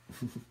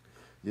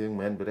យើង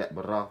មិនមែនវីរៈប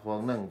រិះផង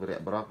ហ្នឹងវីរៈ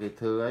បរិះគេ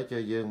ធ្វើហើយជឿ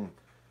យើង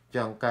ច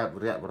ង់កើត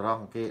វីរៈបរិះ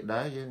គេ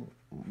ដែរយើង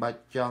មិនបា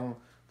ច់ចង់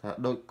ថា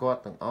ដូចគា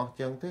ត់ទាំងអស់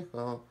ចឹងទេ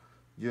ក៏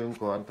យើង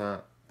គ្រាន់តែ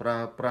ប្រើ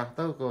ប្រាស់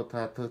ទៅក៏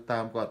ថាធ្វើតា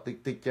មគាត់តិ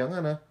ចចឹង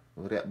ណា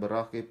វីរៈប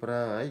រិះគេប្រើ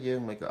ហើយយើង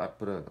មិនក៏អត់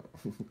ប្រើ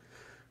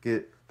គេ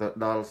ទៅ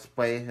ដល់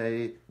space ហើយ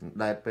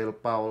ដែលពេល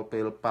ប៉ោល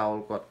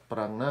គាត់ប្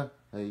រឹងណា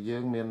ហើយយើ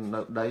ងមាន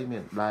នៅដីមា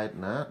នដែត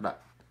ណាដា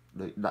ក់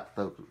ដូចដាក់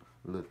ទៅ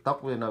លើតុ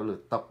វានៅលើ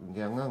តុអញ្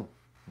ចឹងហ្នឹង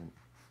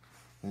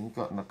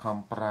គាត់មកខំ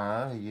ប្រើ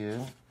ហើយ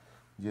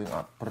យើងអ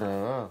ត់ប្រើ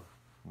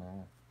ហ្នឹង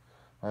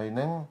ហើយហ្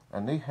នឹង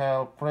អានេះ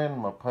health print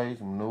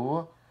 20សំណួរ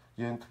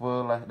យើងធ្វើ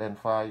less than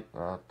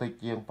 5តិច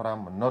ជាង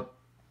5មិនិត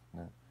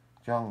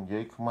ចង់និយា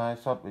យខ្មែរ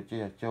សុទ្ធវាជា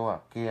ចូលអា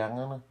កៀង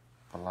ណា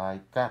បន្លាយ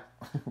កាត់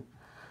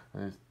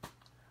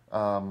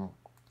អា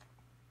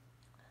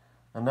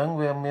ហ្នឹង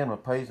វាមាន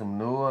20សំ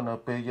ណួរនៅ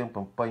ពេលយើង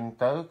បំពេញ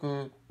ទៅគឺ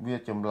វា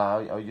ចម្លើយ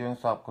ឲ្យយើង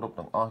សពគ្រប់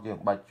ទាំងអស់យើង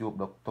បាច់ជួប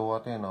ដុកទ័រ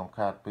ទេនាំ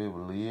ខាតពេល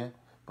វេលា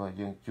បើ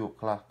យើងជួប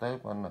ខ្លះទៅ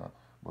ប៉ុន្តែ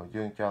បើ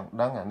យើងចង់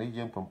ដឹងអានេះ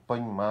យើងបំពេញ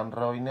ប្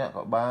រហែល100នាក់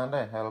ក៏បាន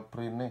ដែរ health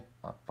print នេះ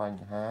អត់ប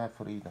ញ្ហា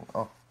free ទាំងអ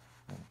ស់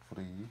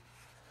free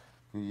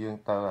គឺយើង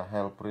ទៅ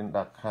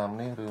healthprint.com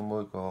នេះឬមួ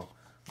យក៏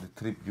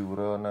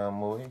distributor ណា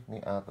មួយ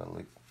នេះអាតា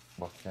លិករ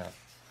បស់ចាត់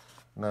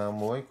ណា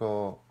មួយក៏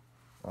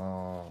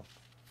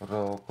រ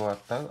កគា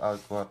ត់ទៅឲ្យ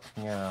គាត់ផ្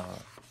ញើ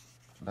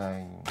ដែ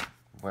ង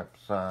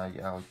website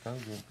ឲ្យទៅ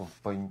យើងបំ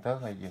ពេញទៅ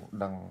ហើយយើង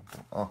ដឹង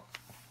ទាំងអស់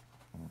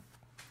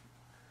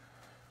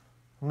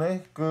នេះ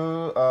គឺ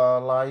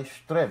live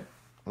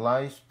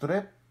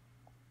strip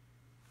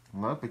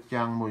មកប្រ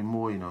ចាំង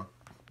មួយណោះ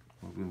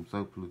វាមិនសូ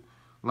វភ្លឺ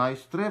live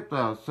strip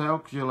ទៅ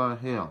cellular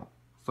health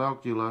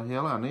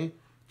អានេះ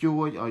ជួ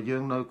យឲ្យយើ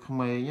ងនៅក្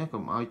មេង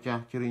កុំឲ្យចា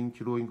ស់ជ្រីង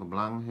ជ្រួញកម្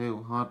លាំងហេវ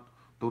ហត់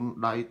ទុន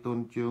ដៃទុន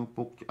ជើង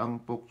ពុកឆ្អឹង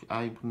ពុកឆ្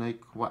អែងភ្នែក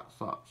ខ្វាក់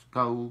សក់ស្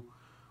កូវ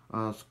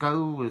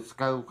វាស្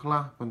កូវខ្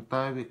លះប៉ុន្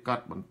តែវាកា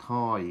ត់បន្ថ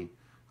យ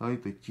ហើយ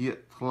ត្រចៀក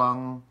ថ្ល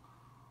ង់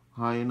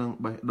ហើយនឹង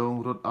បេះដូង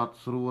រត់អត់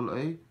ស្រួល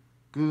អី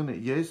គឺនិ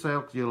យាយ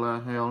cellular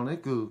health នេះ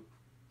គឺ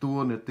តួ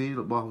នាទី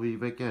របស់វា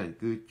វិញ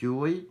គឺ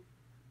ជួយ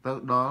ទៅ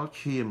ដល់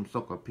ឈាម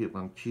សុខភាព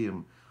ខាងឈាម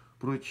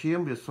ព្រោះឈាម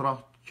វាច្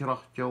រោះ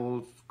ចូល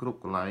គ្រប់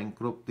កន្លែង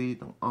គ្រប់ទី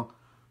ទាំងអស់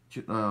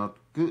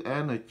គឺ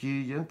energy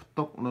យើងផ្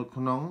ទុកនៅ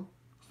ក្នុង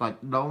សា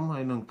ច់ដុំហើ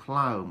យនឹងថ្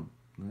លើម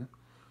ណា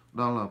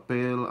ដល់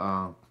ពេល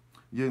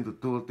យើងទ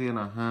ទួលទាន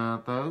អាហារ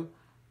ទៅ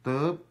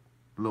ទើប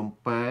លំ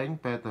ពេង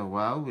បេតា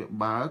វ៉ាវវា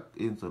បើក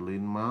អ៊ីនស៊ូលី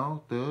នមក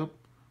ទើប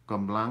ក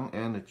ម្លាំង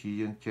energy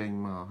យើងចេញ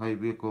មកហើយ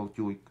វាក៏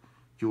ជួយ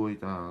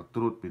ត្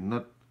រួតពិនិ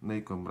ត្យនៃ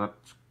កម្រិត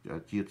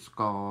ជាតិស្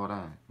ករ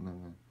ដែរ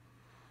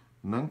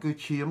ហ្នឹងគឺ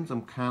ឈាម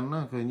សំខាន់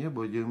ណាឃើញទេ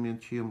បើយើងមាន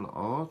ឈាមល្អ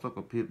សុខ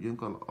ភាពយើង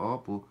ក៏ល្អ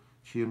ព្រោះ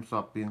ឈាមស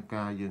ពពាង្គ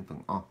កាយយើងទាំ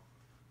ងអស់ឥ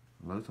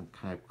ឡូវសង្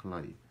ខេបខ្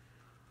លី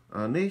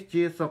នេះ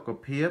ជាសុខ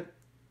ភាព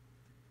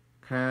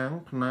ខាង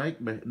ផ្នែក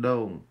បេះដូ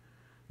ង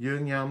យើ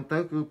ងញ៉ាំទៅ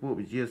គឺពួក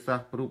វិទ្យាសា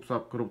ស្ត្រព្រូបស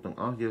ពគ្រប់ទាំង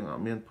អស់យើងអ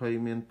ត់មានភ័យ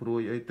មានព្រួ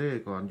យអីទេ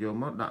គ្រាន់យក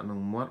មកដាក់ក្នុ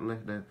ងមាត់លេ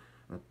សដែល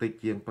តិច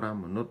ជាង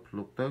5មិនិតភ្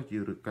លុកទៅជា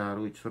ឬការ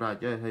រួចស្រេច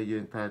ហើយយើ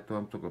ងថែ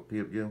ទាំសុខភា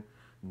ពយើង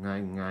ថ្ងៃ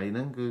ហ្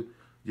នឹងគឺ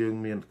យើង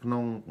មានក្នុ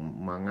ង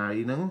មួយថ្ងៃ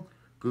ហ្នឹង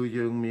គឺ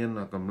យើងមាន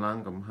កម្លាំង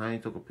កំហែង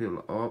សុខភាព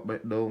ល្អបេះ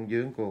ដូង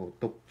យើងក៏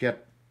ទុកចិត្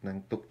តនឹង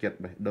ទុកចិត្ត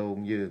បេះដូង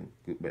យើង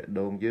គឺបេះ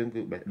ដូងយើង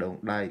គឺបេះដូង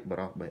ដែកប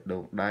រោះបេះដូ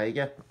ងដែក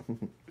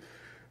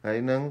ហើយ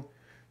នឹង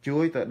ជួ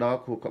យទៅដល់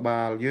ខួរក្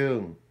បាលយើ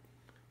ង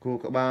ខួរ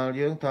ក្បាល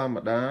យើងធម្ម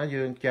តា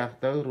យើងចាស់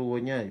ទៅរួ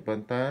ញហើយប៉ុ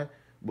ន្តែ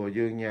បើ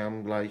យើងញ៉ាំ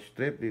light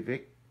strip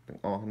Vivic ទាំង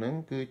អស់ហ្នឹង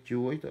គឺ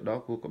ជួយទៅដ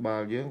ល់ខួរក្បា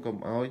លយើងកុំ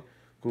ឲ្យ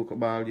ខួរក្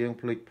បាលយើង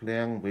ភ្លេចភ្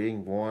លាំងវិញ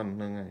វាន់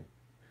ហ្នឹងហើយ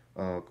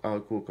ឲ្យ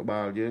ខួរក្បា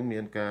លយើងមា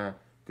នការ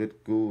គិត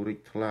គូររីក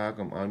ថ្លា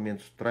កុំឲ្យមាន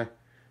stress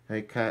ហើ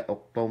យខែអុ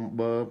កតុម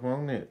បឺផង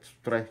នេះ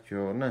stress ច្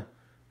រើនណាស់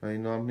ហើយ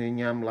នាំគ្នា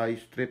ញ៉ាំ light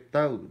strip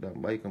ទៅដើ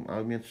ម្បីកុំឲ្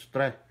យមាន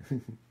stress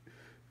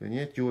ឃើញ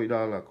ទេជួយដ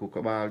ល់ខួរ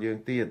ក្បាលយើង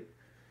ទៀត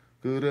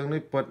គឺរឿង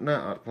នេះពិតណា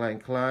ស់អត់ខ្លាំង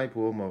ខ្លាយព្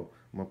រោះ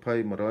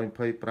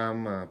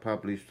125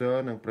 publisher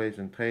និង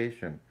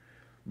presentation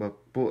បើ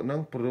ពួកហ្នឹ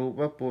ងព្រោះ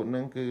ពួកហ្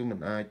នឹងគឺមិន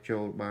អាចចូ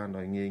លបាន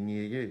ដោយងាយ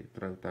ងាយទេ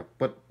ត្រូវតែ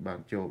ពិតបាន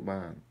ចូល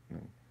បាន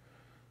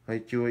ហើយ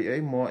ជួយអី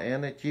more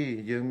energy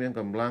យើងមាន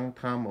កម្លាំង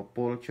ធម៌ព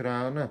លច្រើ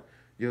នណា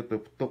យកទៅ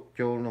ផ្ទុក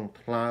ចូលក្នុង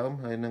ថ្លើម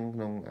ហើយនឹងក្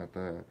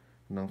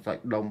នុងសា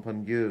ច់ដុំផង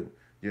យើ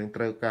ង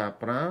ត្រូវការ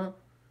ប្រើ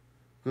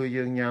គឺ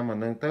យើងញ៉ាំអា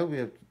ហ្នឹងទៅ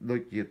វាដូ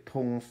ចជា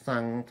ធុង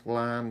សាំងថ្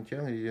លានអញ្ចឹ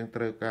ងយើង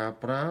ត្រូវការ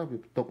ប្រើវា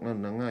ផ្ទុកនៅ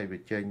ហ្នឹងហើយវា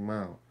ចេញម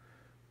ក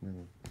ហ្នឹង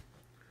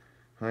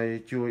ហើយ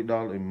ជួយដ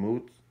ល់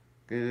immune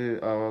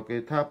គេ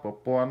ថាប្រ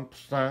ព័ន្ធ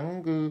ផ្សាំង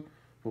គឺ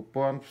ប្រ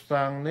ព័ន្ធផ្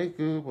សាំងនេះ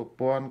គឺប្រ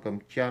ព័ន្ធក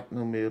ម្ចាត់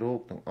នៅមេរោគ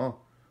ទាំងអស់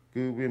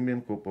គឺវាមាន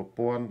គ្រប់ប្រ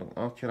ព័ន្ធទាំង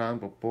អស់ច្រើន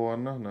ប្រព័ន្ធ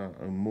ណា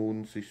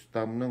immune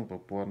system ហ្នឹងប្រ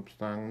ព័ន្ធផ្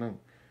សាំងហ្នឹង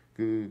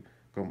គឺ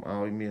កុំ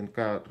ឲ្យមាន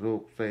កើតរោ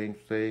គផ្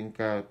សេង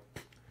កើត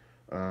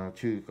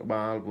ឈឺក្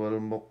បាលវិល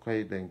មុខហើ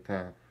យទាំង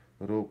ថា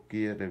រោគ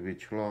គាដែលវា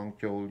ឆ្លង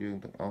ចូលយើង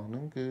ទាំងអស់ហ្នឹ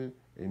ងគឺ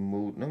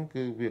immune ហ្នឹង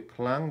គឺវា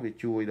ខ្លាំងវា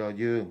ជួយដល់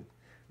យើង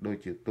ដូច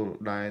ជាទល់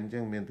ដែនអញ្ចឹ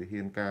ងមានទា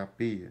ហានការ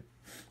ពារ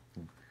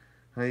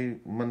ហើយ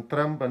មិនត្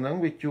រឹមប៉ុណ្ណឹង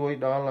វាជួយ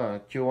ដល់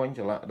ជួញ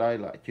ច្រឡាក់ដៃ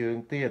លាក់ជើង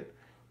ទៀត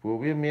ព្រោះ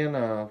វាមាន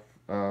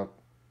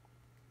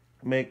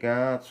omega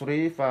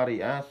 3 fatty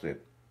acid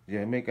និ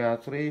យាយ omega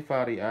 3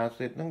 fatty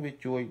acid ហ្នឹងវា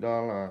ជួយដ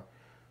ល់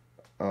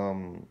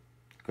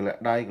ក្លា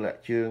ក់ដៃក្លាក់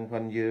ជើងផ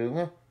ងយើង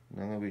ហ្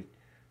នឹង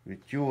វា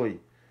ជួយ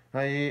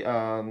ហើយ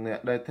អ្នក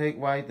ដែល take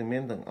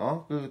vitamin ទាំងអ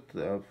ស់គឺ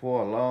for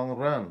a long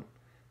run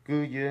គឺ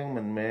យើង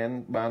មិនមែន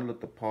បានល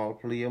ទ្ធផល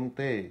ភ្លាម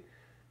ទេ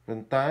ប៉ុ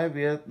ន្តែ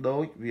វាដូ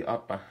ចវាអ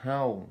ត់ប្រ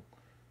ហោង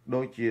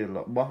ដូចជារ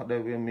បស់ដែ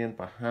លវាមាន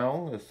ប្រហោង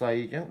រស័យ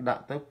អញ្ចឹងដា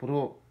ក់ទៅព្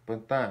រោះប៉ុ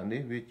ន្តែ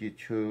នេះវាជា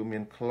ឈើមា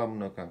នក្លឹម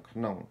នៅខាងក្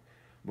នុង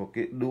បើ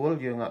គេដួល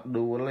យើងអត់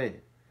ដួលទេ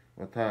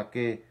បើថា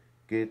គេ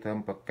ធ្វើ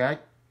ប្រកា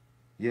ច់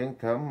យើង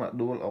ធ្វើមក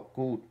ដួលអុក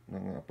គូតនឹ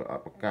ងអត់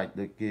ប្រកាច់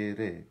ដូចគេ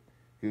ទេ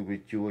គឺវា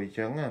ជួយអញ្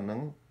ចឹងហ្នឹ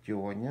ងជួ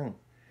យអញ្ចឹង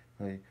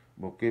ហើយ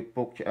បើគេ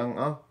ពុកឆ្អឹង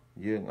អស់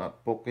យើងអត់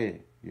ពុកទេ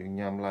យើង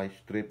ញ៉ាំ light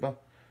strip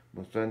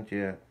បើសិន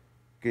ជា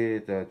គេ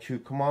ទៅឈឺ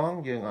ខ្មង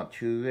យើងអត់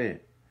ឈឺទេ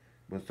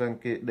បើសិន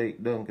គេដេក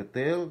ដងក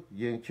ទេល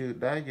យើងឈឺ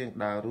ដែរយើង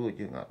ដើររួច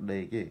យើងអត់ដេ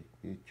កទេ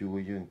គឺជួយ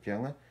យើងអញ្ចឹង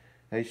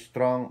ហើយ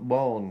strong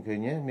bone ឃើ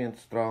ញទេមាន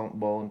strong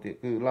bone ទៀត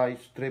គឺ light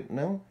strip ហ្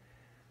នឹង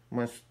ម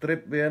ក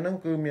strip វាហ្នឹង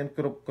គឺមាន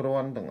គ្រប់គ្រា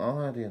ន់ទាំងអ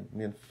ស់ទៀត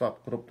មានសព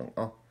គ្រប់ទាំង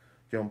អស់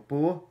ចំ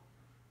ពោះ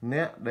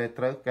អ្នកដែល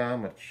ត្រូវការ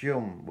មធ្យ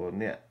មបើ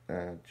អ្នក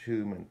ឈឺ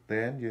មែន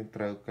ទែនយើង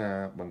ត្រូវការ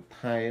បន្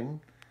ថែម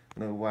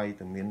នៅវី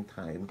តាមីន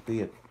ថែម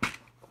ទៀត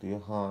ឧទា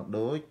ហរណ៍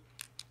ដូច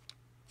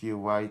ជា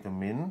វីតា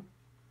មីន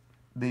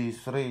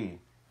D3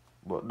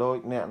 បើដូច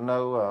អ្នកនៅ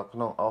ក្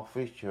នុង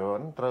office ច្រើ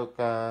នត្រូវ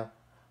ការ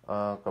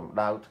កម្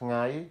ដៅថ្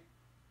ងៃ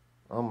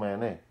មែ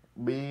នទេ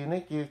B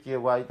នេះជា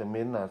វីតា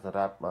មីនសម្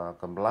រាប់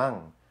កម្លាំង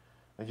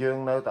យើង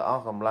នៅតែអ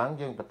ស់កម្លាំង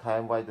យើងបន្ថែ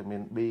មវីតាមី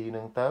ន B ហ្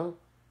នឹងទៅ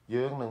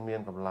យើងនឹងមា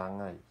នកម្លាំង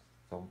ហើយ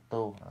សុំ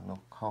ទោសអានោះ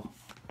ខុស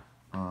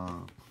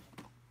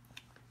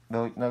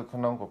ដូចនៅក្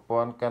នុងប្រព័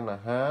ន្ធកាន់អា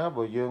ហារ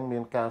បើយើងមា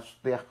នការស្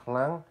ទះខ្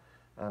លាំង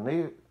អានេះ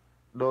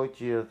ដូច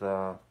ជា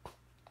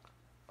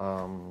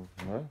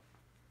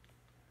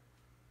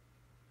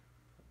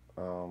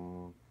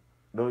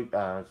ដូច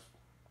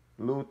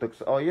លូទឹក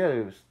ស្អុយ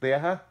ស្ទះ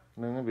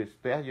ហ្នឹងវាស្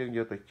ទះយើងយ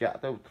កទៅចាក់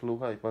ទៅធ្លុះ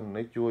ហើយប៉ុន្តែ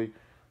នេះជួយ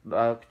ដ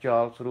ល់ខ្យ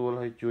ល់ស្រួល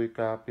ហើយជួយ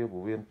ការពារ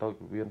ពោះវៀនតូច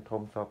ពោះវៀន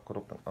ធំសពគ្រ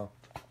ប់ទាំងអស់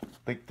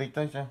តិចទៅ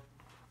ចា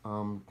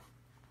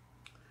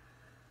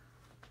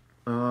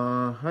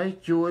ហើយ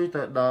ជួយ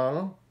ដល់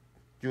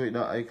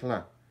អីខ្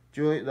លះ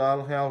ជួយដ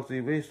ល់ healthy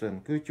vision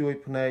គឺជួយ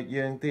ភ្នែក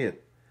យើងទៀត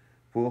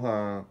ព្រោះ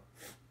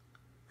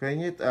ឃើ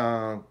ញ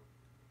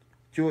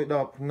ជួយដ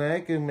ល់ភ្នែក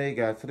គឺ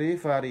omega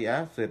 3 fatty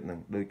acid ហ្នឹង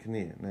ដូចគ្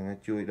នាហ្នឹង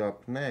ជួយដល់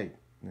ភ្នែក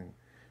ហ្នឹង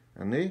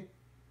អានេះ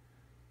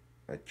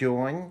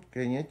ជួញ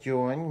ឃើញ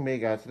ជួញ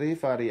omega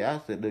 3 fatty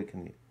acid ដូចគ្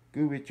នា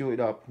គឺវាជួយ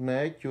ដល់ភ្នែ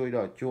កជួយដ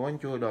ល់ជួញ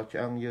ជួយដល់ឆ្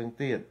អឹងយើង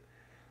ទៀត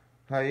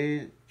ហើយ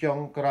ចុង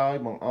ក្រោយ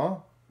បងអស់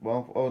បង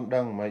ប្អូន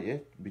ដឹងមិនអី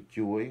វា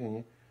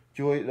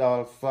ជួយដ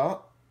ល់ស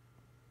ក់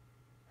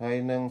ហើយ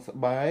នឹងស្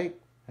បែក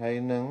ហើយ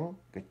នឹង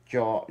កញ្ច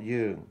ក់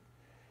យើង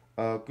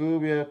គឺ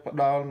វាផ្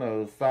ដល់នៅ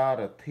សា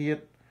រធា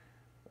តុ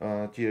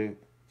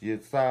ជា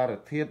សារ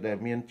ធាតុដែល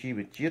មានជីវ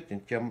ជាតិចិ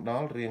ញ្ចឹមដ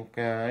ល់រាង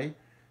កាយ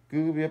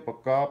គឺវាប្រ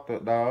កបទៅ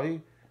ដោយ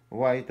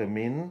វីតា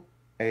មីន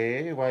A A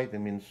វីតា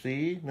មីន C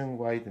និង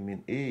វីតាមីន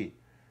E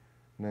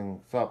និង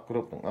សពគ្រ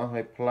ប់ទាំងអស់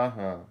ហើយ plus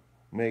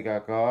mega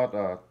god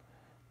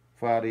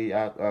fatty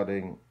acid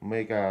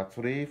mega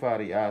 3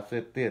 fatty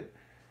acid ទៀត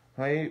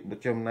ហើយ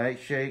ចំណែក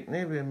shake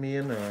នេះវាមា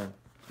ន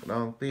ម្ដ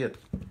ងទៀត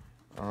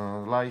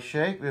light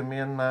shake វា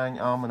មាន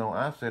9 amino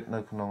acid នៅ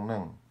ក្នុងហ្នឹ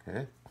ងអូខេ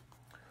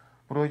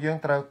ព្រោះយើង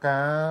ត្រូវ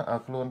ការ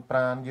ខ្លួនប្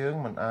រាណយើង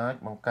មិនអាច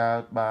បង្កើ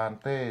តបាន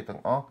ទេទាំ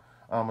ងអស់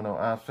amino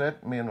acid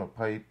មាន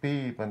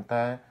22ប៉ុន្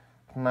តែ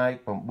ផ្នែក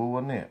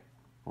9នេះ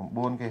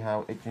9គេហៅ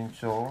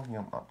essential ខ្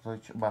ញុំអត់សូវ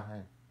ច្បាស់ទេ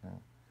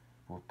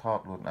ព្រោះថត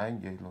ខ្លួនឯង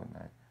និយាយខ្លួន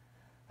ឯង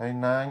ហើយ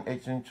9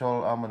 essential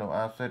amino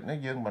acid នេះ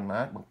យើងមិន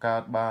អាចបង្កើ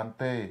តបាន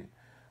ទេ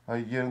ហើ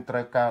យយើងត្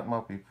រូវកើតម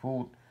កពី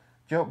food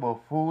ចុះបើ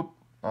food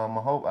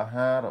ម្ហូបអា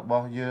ហាររប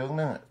ស់យើងហ្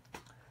នឹង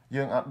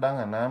យើងអត់ដឹង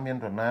អាណាមាន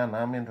រណា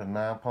មានរ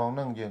ណាផងហ្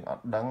នឹងយើងអ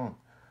ត់ដឹង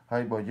ហើ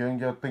យបើយើង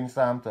យកទិញ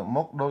30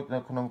មុខដូចនៅ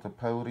ក្នុងស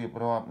ភៅរៀប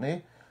រាប់នេះ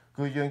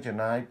គឺយើងចំ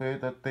ណាយពេល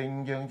ទៅទិញ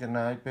យើងចំ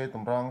ណាយពេលត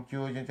ម្រង់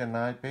ជួរយើងចំ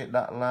ណាយពេល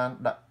ដាក់ឡាន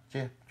ដាក់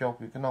ចេះចុះ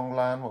ពីក្នុង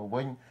ឡានមក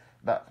វិញ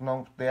ដាក់ក្នុង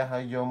ផ្ទះហើ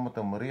យយកមក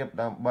តម្រៀប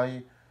ដើម្បី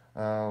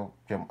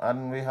ចំអិន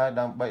វាហើយ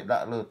ដើម្បីដា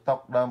ក់លើតុ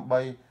ដើម្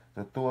បីទ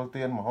ទួល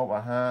ទានម្ហូប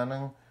អាហារហ្នឹ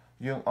ង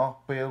យើងអស់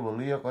ពេលវេ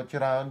លាក៏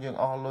ច្រើនយើង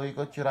អស់លុយ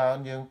ក៏ច្រើន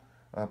យើង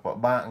ពិ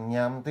បាក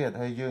ញ៉ាំទៀត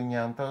ហើយយើង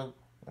ញ៉ាំទៅ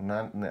អ្ន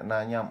កណា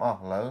ញ៉ាំអ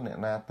ស់ឥឡូវអ្នក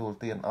ណាទួល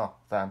ទានអស់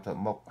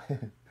30មុខ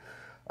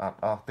អត់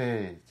អស់ទេ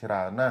ច្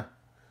រើនណាស់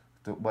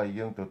ទោះបី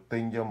យើងទៅទិ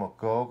ញយកមក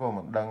កោក៏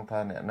មិនដឹងថា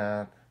អ្នកណា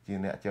ជា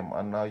អ្នកចំ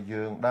អិនឲ្យ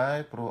យើងដែរ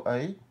ព្រោះ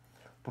អី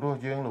ព្រោះ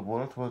យើងរវ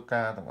ល់ធ្វើ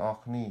ការទាំងអស់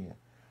គ្នា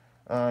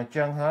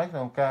ចឹងហើយក្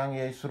នុងការ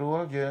ងាយស្រួល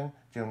យើង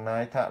ចំណា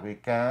យថវិ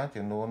កា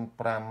ចំនួន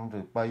5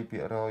ឬ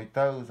3%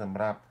 ទៅសម្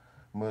រាប់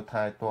មើល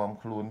ថែទាំ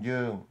ខ្លួន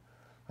យើង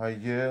ហើយ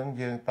យើង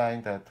តែង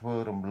តែធ្វើ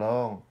រំល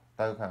ង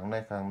ទៅខាង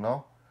នេះខាងនោះ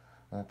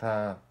ថា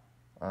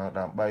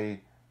ដើម្បី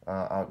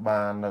ឲ្យ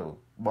បាននៅ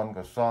បុណ្យ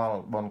កុស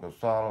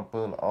ល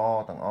ពើល្អ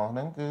ទាំងអស់ហ្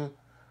នឹងគឺ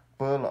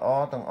ពើល្អ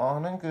ទាំងអស់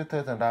ហ្នឹងគឺធ្វើ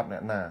សម្រាប់អ្ន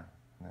កណា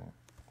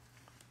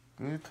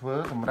គឺធ្វើ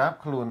សម្រាប់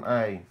ខ្លួន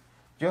ឯង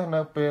ចុះ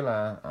នៅពេល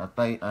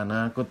អ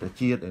នាគត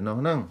ជាតិឯនោះ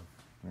ហ្នឹង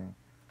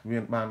វា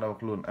បានដល់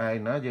ខ្លួនឯង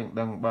ណាយើង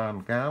ដឹងបាន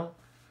កាល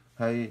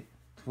ហើយ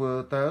ធ្វើ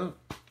ទៅ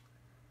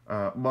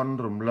បុណ្យ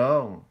រំល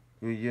ង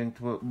គឺយើង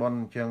ធ្វើបុណ្យ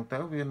អញ្ចឹងទៅ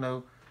វានៅ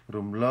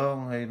រំលង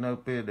ហើយនៅ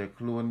ពេលដែល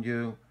ខ្លួន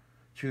យើង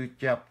ឈឺ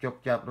ចាប់ចុក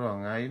ចាប់រាល់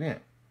ថ្ងៃនេះ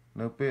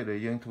នៅពេលដែល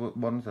យើងធ្វើ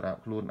បុណ្យសម្រាប់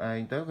ខ្លួនឯង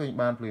ទៅឃើញ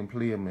បានភ្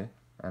លាមហ៎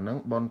អាហ្នឹង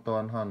បុណ្យត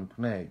នហន់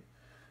ភ្នែក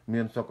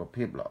មានសុខ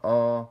ភាពល្អ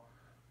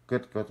គិ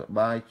តក៏សប្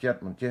បាយចិត្ត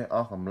មិនចេះអ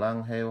ស់កម្លាំង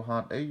ហេវហ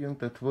ត់អីយើង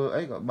ទៅធ្វើ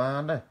អីក៏បា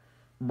នដែរ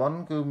បុណ្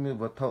យគឺមាន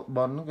វត្ថុ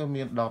បុណ្យគឺ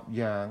មាន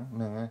10យ៉ាងហ្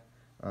នឹងហើយ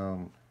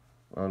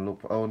លោក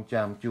ប្អូន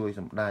ចាំជួយ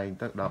សម្ដែង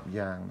ទៅ10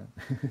យ៉ាងហ្នឹង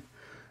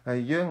ហើយ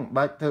យើង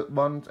បាច់ធ្វើ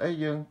បុណ្យស្អី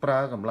យើងប្រើ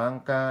កម្លាំង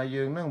កាយ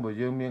យើងហ្នឹងបើ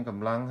យើងមានក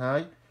ម្លាំងហើ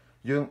យ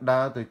យើង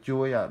ដើរទៅជួ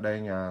យ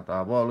តា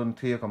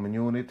volunteer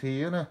community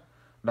ណា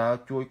ដើរ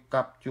ជួយ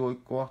កាប់ជួយ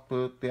គាស់ធ្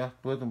វើផ្ទះ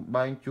ធ្វើសម្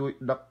បែងជួយ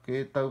ដឹកគេ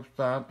ទៅផ្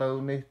សារទៅ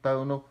នេះទៅ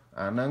នោះ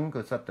អាហ្នឹង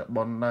ក៏សិតតែ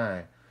បុណ្យដែរ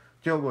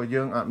ចុះបើ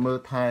យើងអត់មើល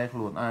ថែខ្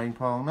លួនឯង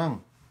ផងហ្នឹង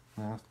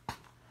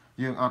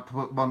យើងអត់ធ្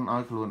វើបុណ្យឲ្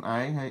យខ្លួនឯ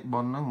ងហើយ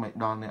បុណ្យហ្នឹងមិន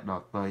ដល់អ្នកដ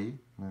ទៃ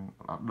នឹង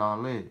អត់ដល់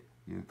ទេ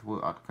យើងធ្វើ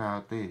អត់កើត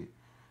ទេ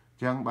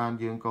ចឹងបាន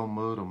យើងក៏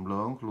មើលរំល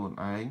ងខ្លួន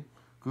ឯង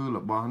គឺរ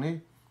បស់នេះ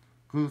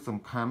គឺសំ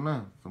ខាន់ណា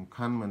សំ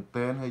ខាន់មែន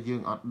ទែនហើយយើ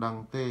ងអត់ដឹង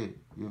ទេ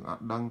យើងអ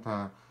ត់ដឹងថា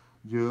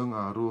យើង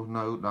រស់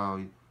នៅដោយ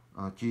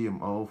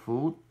GMO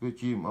food គឺ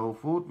GMO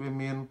food វា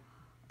មាន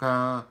កា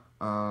រ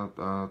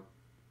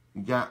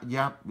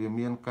យ៉ាប់វា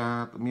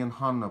មាន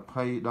ហន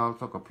ភ័យដល់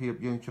សុខភាព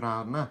យើងច្រើ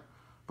នណាស់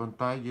ប៉ុន្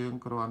តែយើង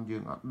គ្រាន់យើ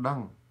ងអត់ដឹង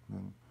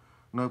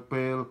នៅ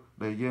ពេល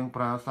ដែលយើង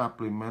ប្រើ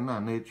supplement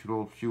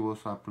natural pure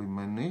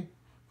supplement នេះ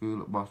គឺ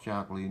របស់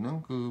Shaklee ហ្នឹង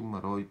គឺ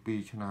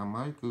102ឆ្នាំ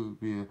ហើយគឺ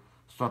វា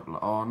សុទ្ធ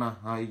ល្អណាស់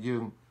ហើយយើ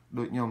ង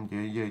ដូចខ្ញុំ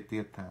និយាយទៀ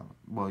តថា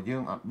បើយើ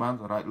ងអត់បាន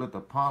សម្រេចលទ្ធ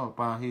ផល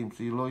ប៉ាហ៊ីម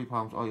ស៊ីលុយផ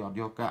ងស្អុយអត់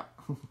យកកាក់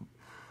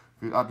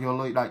គឺអត់យក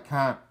លុយដាច់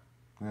ខាត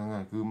ហ្នឹង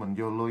ហើយគឺមិន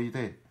យកលុយ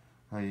ទេ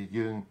ហើយ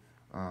យើង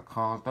ខ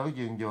លទៅ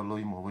យើងយកលុ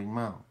យមកវិញ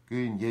មក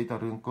គឺនិយាយតែ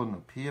រឿងគុណ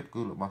ភាព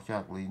គឺរបស់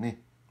Shaklee នេះ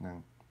ហ្នឹង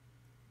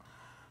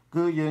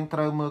គឺយើងត្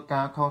រូវមើល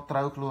ការខុសត្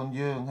រូវខ្លួន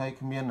យើងហើយ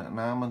គ្មានអ្នក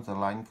ណាមិនស្រ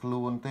ឡាញ់ខ្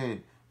លួនទេ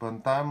ប៉ុ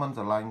ន្តែមិន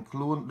ស្រឡាញ់ខ្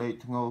លួនដេក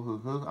ធ្ងោ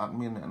ហឺអត់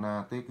មានអ្នកណា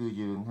ទេគឺ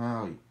យើងហើ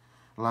យ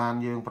ឡាន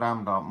យើង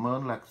5-10ម៉ឺ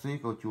នឡែកស៊ី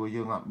ក៏ជួយ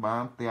យើងអត់បា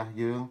នផ្ទះ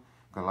យើង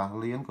កន្លះ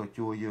លានក៏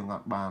ជួយយើងអ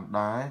ត់បាន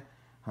ដែរ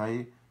ហើយ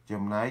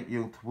ចំណែក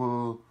យើងធ្វើ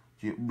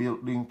ជា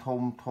building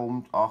ធំ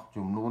អស់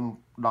ចំនួន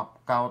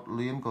10កោត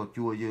លានក៏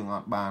ជួយយើងអ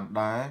ត់បាន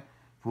ដែរ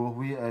ព្រោះ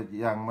វា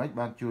យ៉ាងម៉េច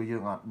បានជួយយើ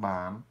ងអត់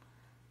បាន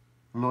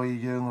លុយ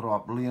យើងរា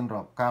ប់លាន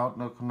រាប់កោត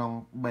នៅក្នុង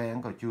បែង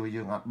ក៏ជួយ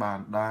យើងអត់បាន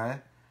ដែរ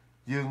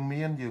យើង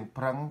មានយើង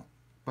ប្រឹង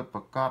ពិតប្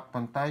រាកដ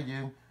ប៉ុន្តែយើ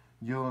ង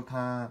យល់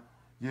ថា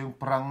យើង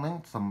ប្រឹងនឹង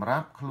សម្រា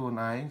ប់ខ្លួ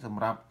នឯងស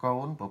ម្រាប់កូ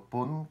នប្រព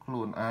ន្ធខ្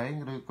លួនឯង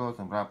ឬក៏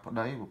សម្រាប់ប្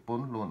តីប្រព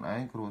ន្ធខ្លួនឯ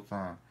ងគ្រួ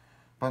សារ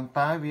ប៉ុន្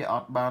តែវាអ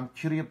ត់បាន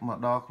ជ្រាបមក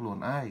ដល់ខ្លួន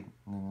ឯង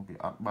វា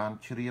អត់បាន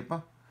ជ្រាប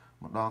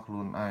មកដល់ខ្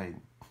លួនឯង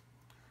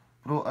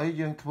ព្រោះអី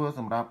យើងធ្វើស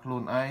ម្រាប់ខ្លួ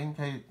នឯង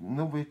ហើយ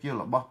នោះវាជា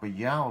របស់ប្រ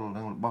យោល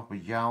និងរបស់ប្រ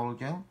យោលអ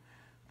ញ្ចឹង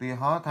ទី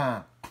ហោថា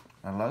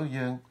ឥឡូវ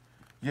យើង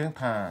dương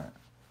thà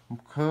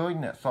khơi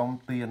nè xong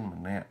tiền mà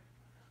nè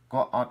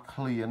có ọt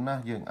clean á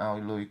dương ao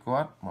lùi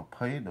quát mà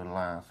thấy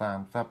 $30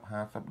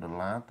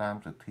 $30 tam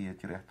sự thia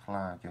chìa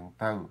thla chẳng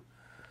tâu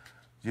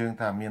dương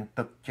thà miền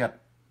tực chật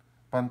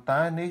bàn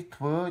tay ní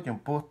thưa chấm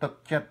po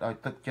tực chật ở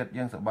tực chật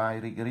dương sợ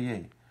bài rì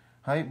rì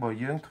hay bởi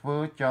dương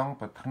thưa trong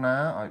bật ná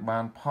ở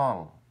bàn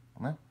Paul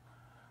nè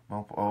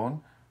mong ổn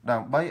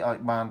đảng bay ở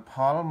bàn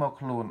Paul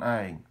một luôn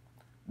ảnh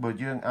bởi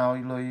dương ao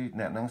lùi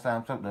nè nâng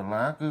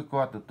 $30 cứ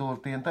quát từ tua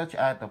tiền tới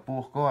ai ta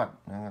pu quát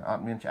ở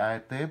miền ai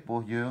tế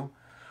pu dương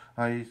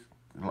hay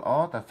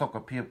lõ ta sọc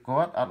cái phiệp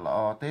quát ở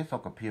lõ tế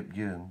sọc cái phiệp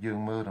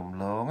dương mơ rầm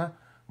lớn á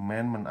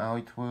men mình ao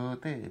thưa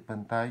tế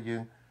bàn tay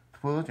dương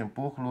thưa chấm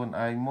po luôn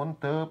ảnh muốn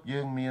tớp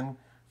dương miền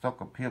sọc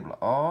cái phiệp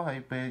lõ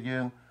hay pe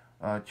dương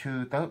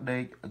chư tới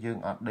đây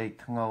dương ở đây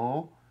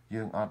ngấu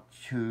dương ở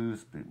chư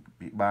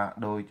bị bạ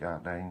đôi trả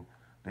đành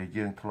để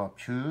dương thọp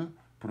chư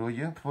rồi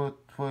dương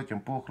thưa chấm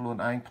po luôn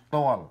anh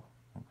toal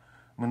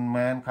mình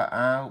men cả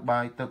áo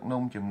bài tự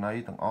nông chấm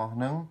này thằng o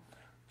nứng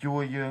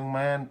chui dương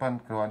men pan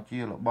còn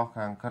chia là bọc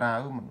hàng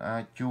kháo mình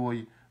ai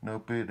chui nợ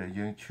pe để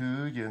dương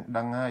chư dương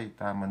đăng ngay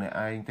ta mình này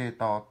anh tê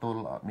to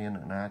tôn ở miền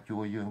ở na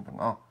chui dương thằng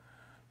o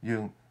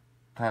dương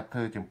thật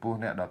thơ chấm po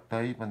nè đặt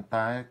tây bàn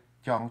tay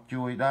chọn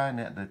chuiได้เ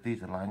นี่ยแต่ตี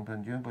สลายเพิ่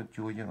นยืงเพิ่น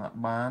ช่วยยังอัด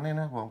บานนี่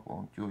นะបងប្អូ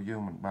នជួយយើ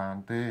ងមិនបាន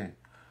ទេ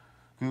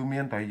គឺមា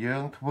នតែយើ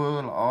ងធ្វើ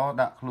ល្អ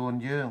ដាក់ខ្លួន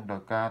យើងដោ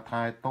យការ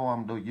ថែទាំ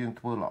ដោយយើង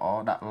ធ្វើល្អ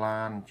ដាក់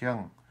ឡានអញ្ចឹង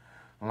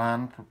ឡាន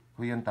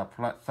គ្មានតែ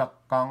ផ្លាក់សឹក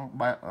កង់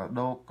បែក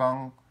ដូរក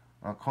ង់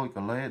ខូចក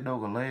លេដូរ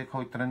កលេខូ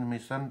ច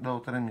transmission ដូរ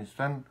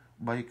transmission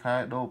 3ខែ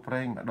ដូរប្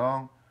រេងម្ដង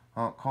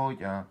ខូច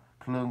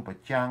ភ្លើងប្រ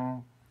ចាំង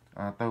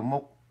ទៅមុ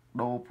ខ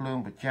ដូរភ្លើង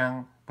ប្រចាំង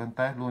ប៉ុន្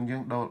តែខ្លួនយើ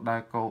ងដូរដែ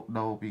រកោ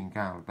ដូរពី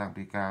កាលតាំង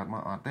ពីកាលម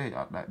កអត់ទេ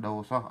អត់ដែរដូរ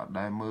សោះអត់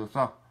ដែរមើល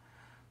សោះ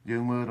យើ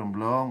ងមើលរំ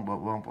លងបើ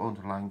បងប្អូន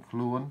ឆ្លាញ់ខ្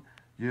លួន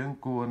យើង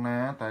គួរណា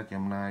តែ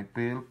ចំណាយ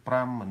ពេល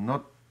5មិនិ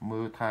ត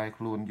មើលថែ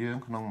ខ្លួនយើង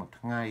ក្នុងមួយ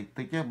ថ្ងៃ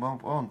តិចទេបង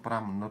ប្អូន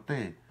5មិនិត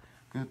ទេ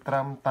គឺត្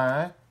រឹមតែ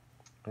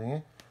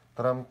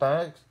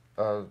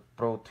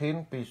ប្រូតេអ៊ីន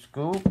2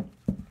 scoop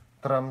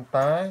ត្រឹម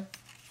តែ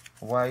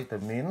វីតា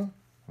មីន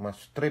មួយ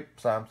strip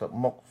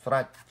 30មុខស្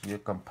រាច់ជា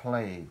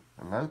complete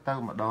ឥឡូវទៅ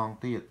ម្ដង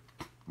ទៀត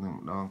នឹង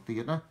ម្ដងទៀ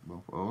តណាប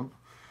ងប្អូន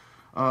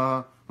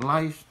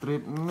live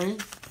strip នេះ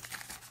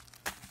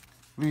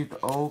វីដេ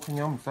អូខ្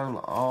ញុំមិនសូវ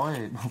ល្អ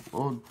ទេបងប្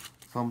អូន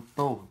សុំ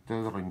ទោសទៅ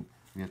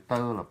វាទៅ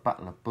លប៉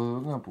លពើង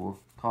ព្រោះ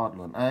ថតខ្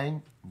លួនឯង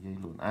និយាយ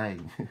ខ្លួនឯង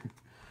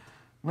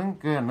ហ្នឹង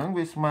គឺអាហ្នឹង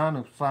វាស្មើ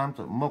នឹង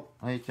30មុខ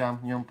ហើយចាំ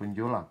ខ្ញុំបញ្យ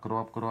ល់អាក្រ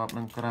ប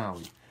នឹងក្រោយ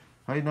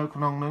ហើយនៅក្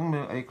នុងហ្នឹង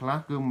មើលអីខ្លះ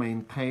គឺ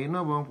maintain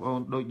ណាបងប្អូន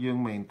ដូចយើង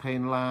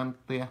maintain ឡាន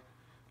ផ្ទះ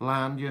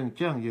ឡានយើងអញ្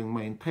ចឹងយើង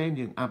maintain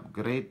យើង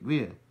upgrade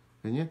វា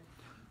ឃើញទេ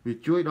វា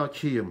ជួយដល់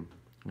ឈាម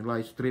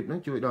light strip ហ្នឹ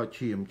ងជួយដល់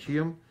ឈាម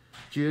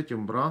ជាច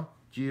ម្រោះ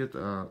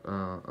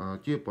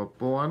ជាប្រ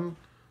ព័ន្ធ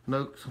នៅ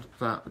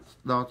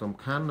ដល់សំ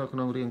ខាន់នៅក្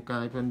នុងរាងកា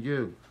យផងយើ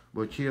ង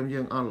បើឈាម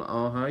យើងអត់ល្អ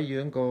ហើយ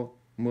យើងក៏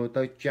មើល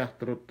ទៅចាស់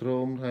ទ្រុឌទ្រោ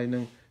មហើយនឹ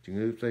ងជំ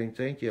ងឺផ្សេ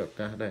ងជាឱ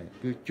កាសដែរ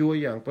គឺជួយ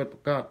យ៉ាងពិត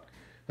ប្រាកដ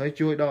ហើយ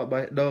ជួយដល់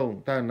បេះដូង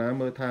តើណា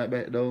មើលថែ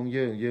បេះដូង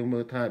យើងមើ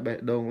លថែបេះ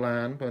ដូងឡា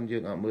នផងយើ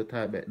ងអត់មើល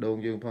ថែបេះដូង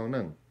យើងផងហ្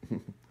នឹង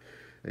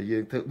ហើយយើ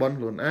ងធ្វើបន់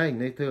ខ្លួនឯង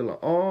នេះធ្វើល្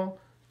អ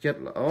ចិត្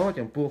តល្អ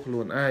ចំពោះខ្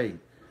លួនឯង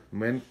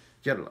មិនមែ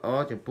នចិត្តល្អ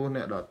ចំពោះ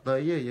អ្នកដទៃ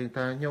ទេយើង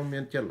ថាខ្ញុំមា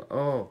នចិត្តល្អ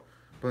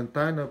ប៉ុន្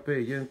តែនៅពេល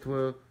យើងធ្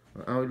វើ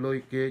ឲ្យលុយ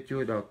គេជួ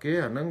យដល់គេ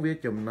អាហ្នឹងវា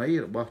ចំណៃ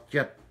របស់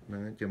ចិត្តហ្នឹ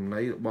ងចំណៃ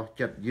របស់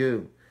ចិត្តយើង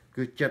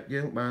គឺចិត្ត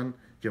យើងបាន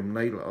ចំ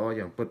ណៃល្អ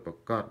យ៉ាងពិតប្រា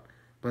កដ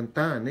ប៉ុន្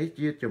តែអានេះ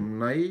ជាចំ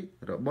ណៃ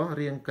របស់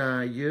រាងកា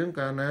យយើង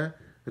កាលណា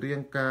រា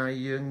ងកាយ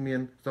យើងមា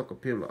នសុខ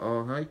ភាពល្អ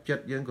ហើយចិ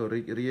ត្តយើងក៏រី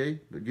ករាយ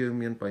យើង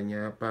មានបញ្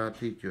ញាបា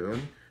ធិច្រើន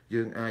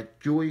យើងអាច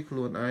ជួយខ្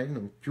លួនឯង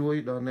និងជួយ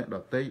ដល់អ្នកដ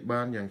ទៃ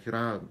បានយ៉ាងច្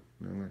រើន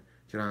ហ្នឹង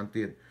ច្រើន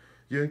ទៀត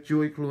យើងជួ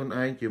យខ្លួន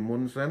ឯងជាមុ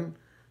នសិន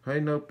ហើយ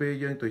នៅពេល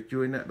យើងទៅ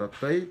ជួយអ្នកដ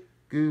ទៃ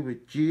គឺវិ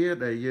ជ្ជា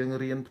ដែលយើង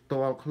រៀនផ្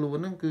ទាល់ខ្លួន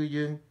ហ្នឹងគឺ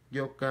យើងយ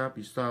កការ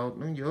ពិសោធន៍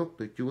ហ្នឹងយក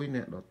ទៅជួយ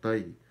អ្នកដទៃ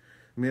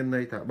មាន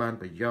ន័យថាបាន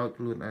ប្រយោជន៍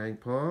ខ្លួនឯង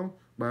ផង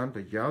បាន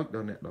ប្រយោជន៍ដ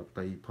ល់អ្នកដ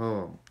ទៃផ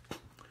ង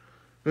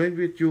ហើយ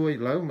វាជួយឥ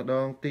ឡូវម្ដ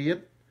ងទៀត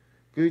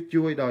គឺ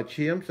ជួយដល់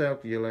ឈាម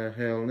cellular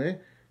health នេះ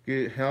គឺ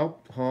help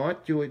heart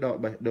ជួយដល់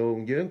បេះដូង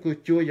យើងគឺ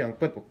ជួយយ៉ាង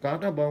ពិតប្រាកដ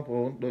ណាបងប្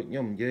អូនដូចខ្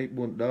ញុំនិយាយ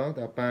4ដង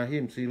តែប៉ាហ៊ី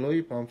មស៊ីលុយ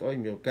ផងស្អុយ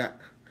មានកាក់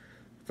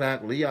សាក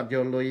លីអត់យ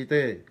កលុយ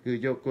ទេគឺ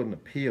យកគុណ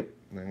ភាព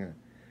ហ្នឹង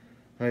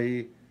ហើយ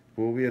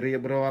ព្រោះវារៀ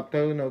បរាប់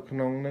ទៅនៅក្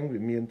នុងហ្នឹងវា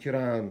មានច្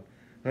រើន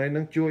ហើយ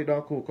នឹងជួយដ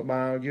ល់ខួរក្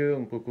បាលយើង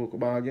ព្រោះខួរក្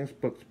បាលយើងស្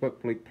ពឹក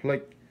ភ្លេ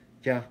ច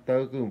ចាស់ទៅ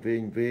គឺ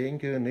វែង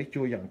គឺនេះ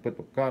ជួយយ៉ាងពិត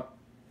ប្រាកដ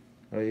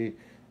ហើយ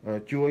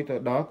ជួយទៅ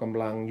ដល់កម្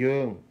លាំងយើ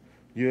ង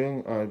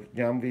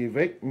ញ៉ាំវី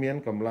វិកមាន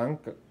កម្លាំង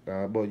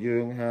បើយើ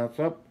ង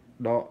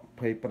50ដក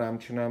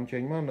25ឆ្នាំចេ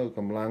ញមកនៅក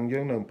ម្លាំងយើ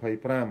ងនៅ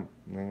25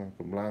ហ្នឹង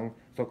កម្លាំង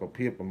សុខ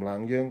ភាពកម្លាំង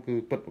យើងគឺ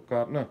ពិតប្រាក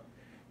ដណាស់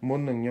មុន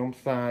នឹងខ្ញុំ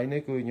ផ្សាយ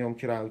នេះគឺខ្ញុំ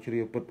ច្រាវជ្រា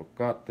វពិតប្រា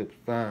កដទៅ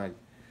ផ្សាយ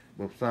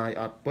បើផ្សាយ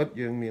អត់ពិត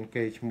យើងមាន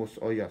គេឈ្មោះ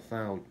ស្អុយអា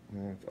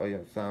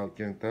សោច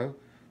ចឹង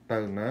ទៅ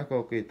ណាក៏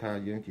គេថា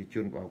យើងជាជ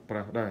នបោកប្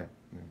រាស់ដែរ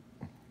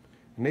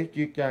នេះ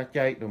ជាការ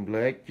ចែករំ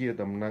លែកជា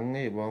ដំណឹង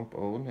ទេបងប្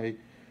អូនហើយ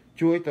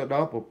ជួយទៅដ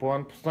ល់ប្រព័ន្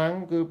ធផ្សាំង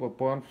គឺប្រ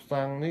ព័ន្ធផ្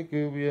សាំងនេះ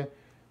គឺវា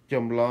ច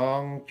ម្លង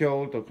ចូល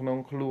ទៅក្នុង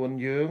ខ្លួន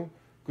យើង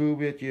គឺ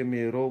វាជា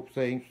មេរោគផ្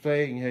សេង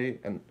ហើយ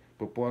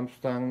ប្រព័ន្ធ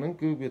ផ្សាំងហ្នឹង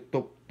គឺវាទ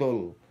ប់ទ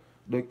ល់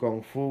ដោយកុង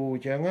ហ្វូអ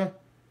ញ្ចឹងណា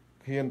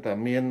ហ៊ានតែ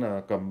មាន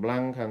កម្លាំ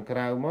ងខាងក្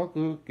រៅមក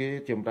គឺគេ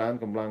ចម្រើន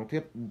កម្លាំងទៀ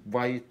ត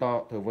វាយត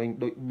ទៅវិញ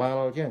ដូចបាល់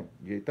អញ្ចឹង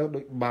និយាយទៅ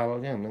ដូចបាល់អ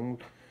ញ្ចឹងហ្នឹង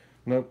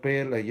នៅពេ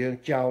លដែលយើង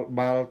ចោល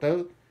បាល់ទៅ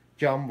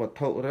ចំវត្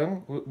ថុរឹង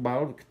គឺបា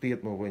ល់វាខ្ទាត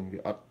មកវិញវា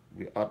អ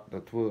ត់ទៅ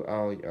ធ្វើ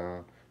ឲ្យ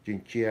ជ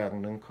ញ្ជាំង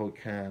នឹងខូច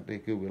ខាតទេ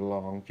គឺវាឡ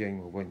ងចេញ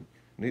មកវិញ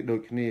នេះដូ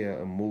ចគ្នា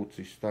mood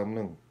system ហ្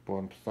នឹងព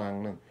ន្ធផ្សាំង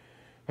ហ្នឹង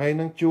ហើយ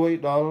នឹងជួយ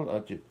ដល់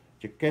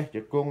ចកេះច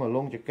កុងល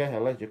ងចកេះឥ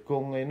ឡូវចកុ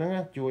ងអីហ្នឹង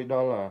ជួយដ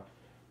ល់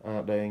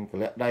ដែលក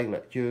លាក់ដៃកលា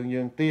ក់ជើង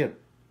យើងទៀត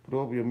ព្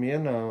រោះវាមាន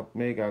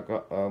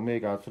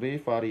omega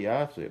 3 fatty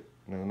acid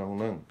នៅក្នុង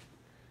ហ្នឹង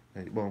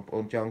ហើយបងប្អូ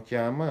នចង់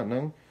ចាំហ្នឹ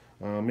ង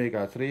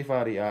omega 3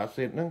 fatty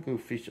acid ហ្នឹងគឺ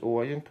fish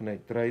oil ហ្នឹងផ្នែក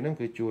ត្រីហ្នឹង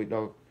គឺជួយដ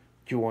ល់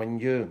ជួញ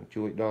យើង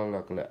ជួយដល់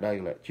កលាក់ដៃ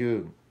កលាក់ជើ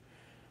ង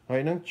ហើ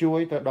យនឹងជួយ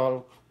ទៅដល់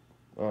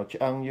ឆ្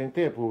អឹងយើង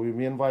ទៀតព្រោះវា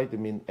មានវីតា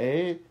មីន A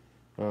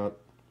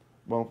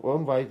បងប្អូន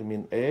វីតាមី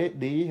ន A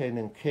D ហើយ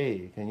និង K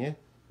ឃើញទេ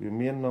វា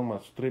មានក្នុងមួ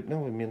យ strip ហ្នឹ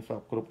ងវាមានស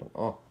ពគ្រប់ទាំង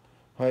អស់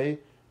ហើយ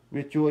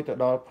វាជួយទៅ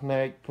ដល់ភ្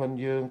នែកផង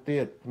យើងទៀ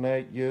តភ្នែ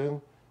កយើង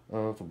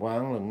ស្វា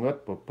ងល្ងឹត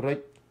ប្រព្រឹ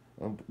ត្ត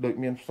ដូច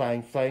មានផ្សែ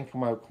ងខ្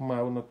មៅ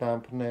នៅតាម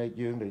ភ្នែក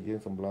យើងដែលយើង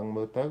សម្លឹង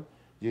មើលទៅ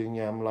យើង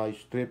ញ៉ាំ light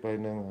strip ហើយ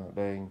នឹង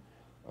ដែង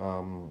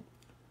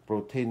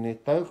protein នេះ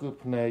ទៅគឺ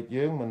ភ្នែក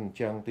យើងមិន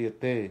ចឹងទៀត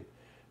ទេ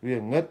វា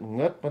ងឹត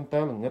ប៉ុន្តែ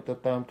ល្ងឹតទៅ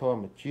តាមធម្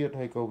មជាតិ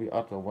ហើយក៏វាអ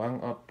ត់ស្វាង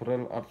អត់ព្រិ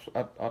លអត់ស្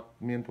អិតអត់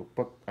មានប្រ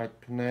ពឹកអាច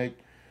ភ្នែក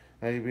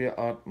ហើយវា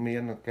អត់មា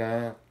នកា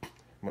រ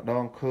ម្ដ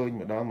ងឃើញ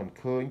ម្ដងមិន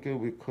ឃើញគឺ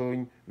វាឃើញ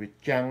វា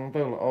ចាំង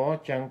ទៅល្អ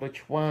ចាំងទៅ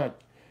ឆ្វាច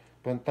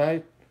ប៉ុន្តែ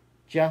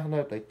ចាស់នៅ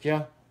តែចា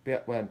ស់ពា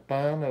ក់វ៉ែន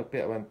តានៅពា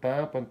ក់វ៉ែនតា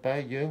ប៉ុន្តែ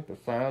យើងប្រ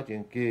សើរជា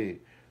ងគេ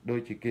ដូច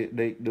ជាគេ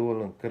ដេកដួល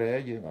នឹងក្រែ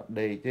យើងអត់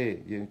ដេកទេ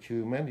យើងឈឺ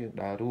មែនយើង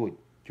ដើររួច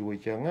ជួយ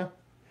ចឹងណា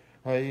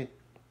ហើយ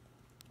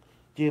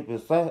ជាពិ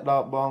សេសដ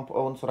ល់បងប្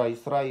អូនស្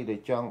រីដែល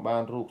ចង់បា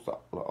នរូប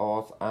ល្អ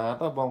ស្អា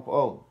តបងប្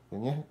អូនឃើ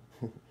ញទេ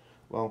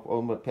បងប្អូ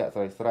នមិត្តភក្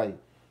តិស្រី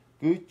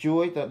គឺជួ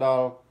យទៅដ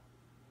ល់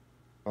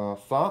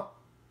សក់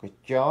កញ្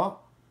ចក់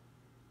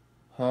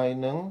ហើយ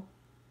នឹ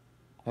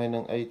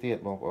ងអីទៀត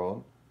បងប្អូន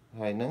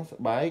ហើយនឹងស្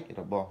បែក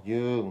របស់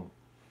យើង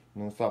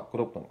នឹងសពគ្រ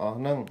ប់ទាំងអស់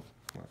ហ្នឹង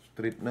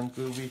strip ហ្នឹង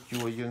គឺវា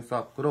ជួយយើងស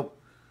ពគ្រប់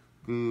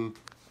គឺ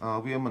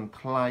វាមិន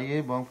ថ្លៃទេ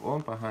បងប្អូន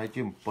ប្រហែល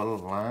ជា$7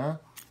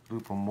ឬ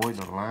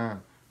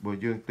$6បើ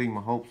យើងទិញ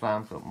ម្ហូប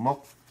30មុខ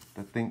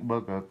ទៅទិញ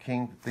Burger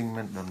King ទៅទិញ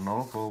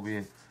McDonald's ក៏វា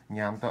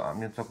ញ៉ាំទៅអត់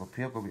មានសុខ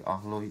ភាពក៏វាអ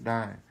ស់លុយ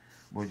ដែរ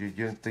បើ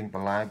យើងទិញប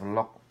ន្លែប្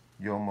លុក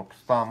យកមក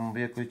ផ្សំ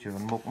វាគឺច្រើ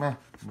នមុខណាស់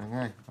ហ្នឹង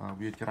ហើយ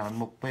វាច្រើន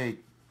មុខពេកឥ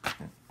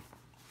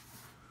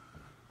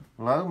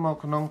ឡូវមក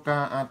ក្នុងកា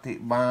រអធិ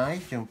ប្បាយ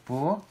ចំ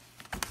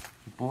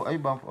ពោះអី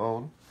បងប្អូ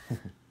ន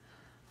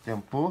ចំ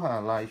ពោះ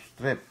light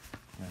strip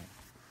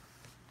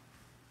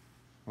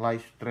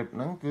ហ្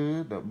នឹងគឺ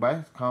the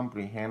best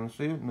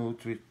comprehensive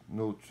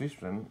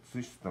nutrition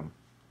system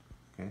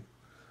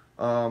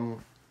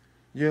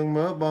យើង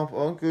មើលបងប្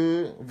អូនគឺ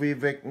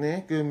Vivek នេះ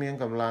គឺមាន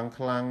កម្លាំង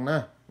ខ្លាំងណា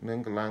ស់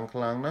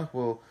ព្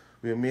រោះ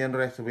វាមាន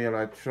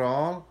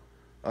resveratrol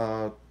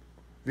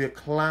វា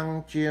ខ្លាំង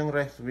ជាង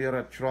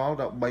resveratrol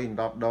 13 10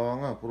ដង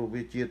ព្រោះ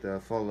វាជា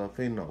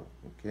polyphenol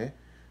អូខេ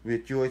វា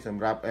ជួយស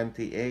ម្រាប់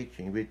anti-age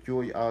វាជួ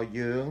យឲ្យ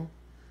យើ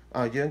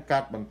ងកា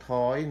ត់បន្ថ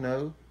យនៅ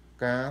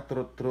ការទ្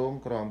រុឌទ្រោម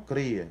ក្រោមគ្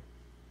រា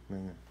ហ្នឹ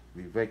ង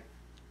វិវិក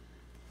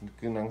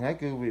គឺហ្នឹងហើយ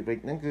គឺវិវិក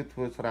ហ្នឹងគឺធ្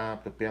វើស្រាប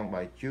ទៅពាំង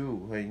បាយជូរ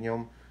ហើយខ្ញុំ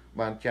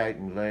បានចែក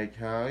ម្លែក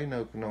ហើយនៅ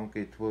ក្នុង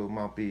គេធ្វើម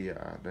កពី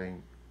ដែង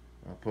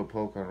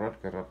purple carrot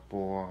ព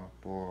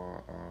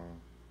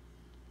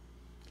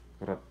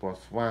ណ៌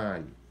ស្វាយ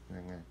ហ្នឹ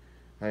ង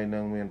ហើយនឹ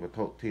ងមានវត្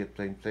ថុធាតុផ្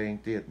សេង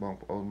ទៀតបង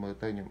ប្អូនមើល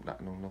ទៅខ្ញុំដា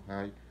ក់ក្នុងនោះ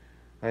ហើយ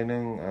នឹ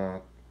ង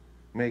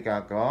mega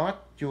god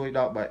ជួយដ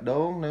ល់បេះ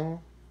ដូង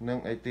នឹង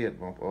អីទៀត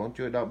បងប្អូន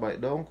ជួយដល់បេះ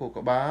ដូងខួរ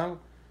ក្បាល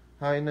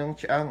ហើយនឹង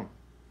ឆ្អឹង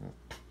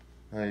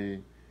ហើយ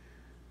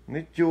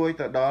នេះជួយ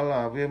ទៅដល់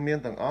វាមាន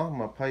ទាំងអស់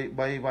23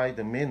វី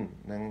តាមីន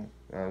និង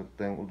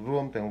ទាំងរួ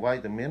មទាំងវី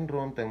តាមីន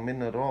រួមទាំង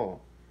mineral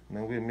និ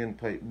ងវាមាន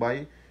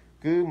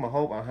23គឺម្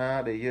ហូបអាហារ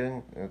ដែលយើង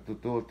ទ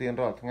ទួលទាន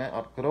រាល់ថ្ងៃអ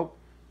ត់គ្រប់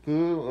គឺ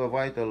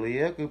វីតាលា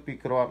គឺពី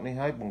គ្រាប់នេះ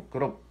ហើយបង្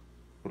គ្រប់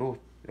ព្រោះ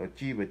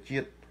ជីវជា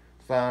តិ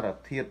សារ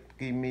ធាតុ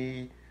គីមី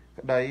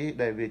ក្តី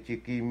ដែលវាជា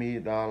គីមី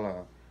ដល់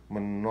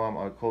មិននាំ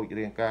ឲ្យខូច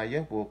រាងកាយយើ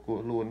ងព្រោះខ្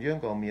លួនយើង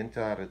ក៏មាន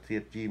សារធា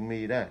តុគី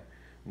មីដែរ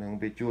នឹង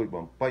វាជួយ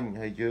បំពេញ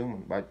ហើយយើងមិ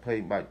នបាច់ភ័យ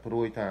បាច់ព្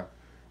រួយថា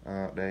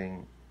ដែល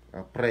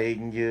ប្រេង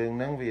យើង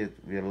ហ្នឹង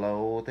វាឡូ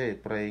ទេ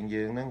ប្រេង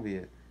យើងហ្នឹង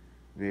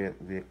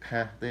វា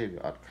ខាស់ទេវា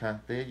អត់ខា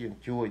ស់ទេយើង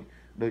ជួយ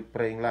ដូច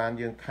ប្រេងឡាន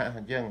យើងខាស់អ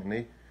ញ្ចឹង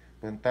នេះ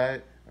ប៉ុន្តែ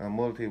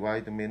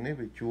multivitamin នេះ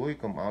វាជួយ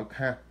កុំឲ្យ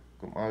ខាស់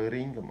កុំឲ្យ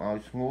រីងកុំឲ្យ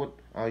ស្ងួត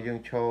ឲ្យយើង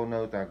ឈរនៅ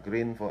តែ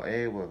green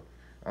forever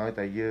ឲ្យ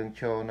តែយើង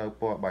ឈរនៅ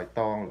ពណ៌បៃ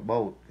តងរ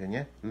បូតឃើញ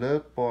ទេលើ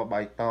កពណ៌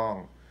បៃតង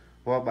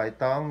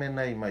មាន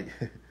ន័យមិន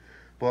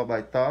ពណ៌បៃ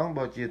តង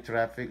បើជា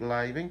traffic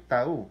light វិញ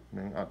ទៅ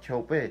នឹងអត់ឈ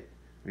ប់ទេ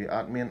vì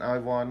ọt miên ai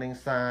warning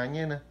xa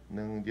nhé nè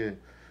nâng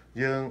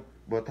dương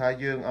bữa thay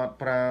dương ọt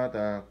pra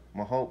ta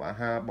mà hộp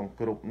ha bằng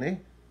cục ní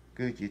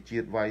cứ chỉ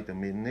chiết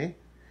vitamin ní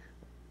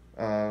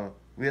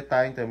viết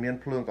tay từ miên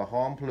phường cả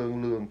hóm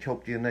phường lương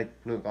chụp chia này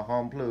phường cả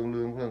hóm phường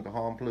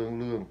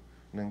lương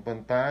nâng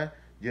phần tá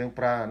dương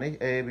pra ní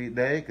every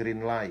day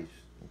green light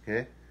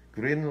okay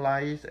green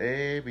lights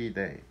every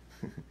day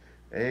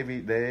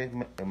every day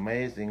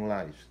amazing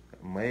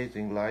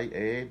light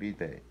every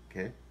day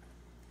okay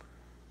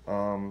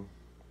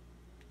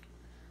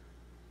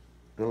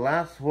the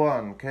last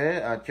one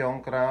okay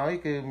trong cái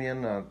cứ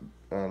miên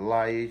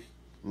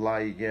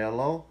light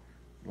yellow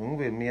đúng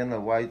về miên là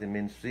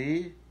vitamin C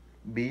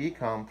B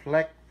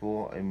complex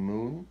for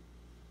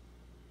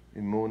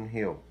immune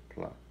health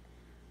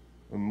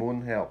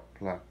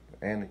plus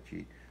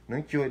energy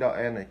nâng chui đó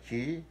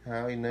energy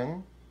hai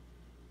nâng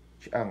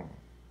chẳng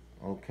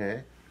ok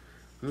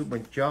cứ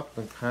bên chóp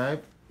từng thái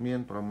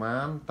miênประมา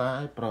ณ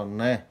tai ប្រ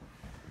ណេះ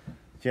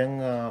ចឹង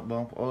ប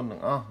ងប្អូនទាំ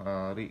ងអស់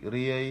រីក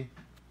រាយ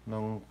ក្នុ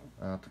ង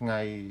ថ្ងៃ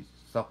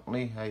សុក្រ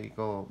នេះហើយ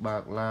ក៏បើ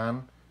កឡាន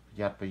ប្រ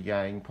យ័ត្នប្រ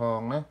យែងផ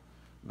ងណា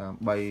ដើ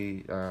ម្បី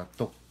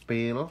ទុក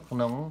ពេលក្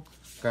នុង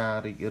ការ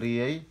រីក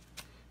រាយ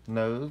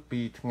នៅ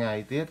2ថ្ងៃ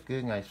ទៀតគឺ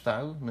ថ្ងៃសៅ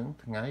រ៍និង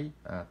ថ្ងៃ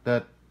អាទិ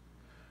ត្យ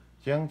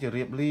ចឹងជម្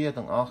រាបលា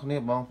ទាំងអស់គ្នា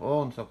បងប្អូ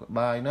នសុខសប្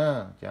បាយណា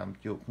ចាំ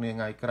ជួបគ្នា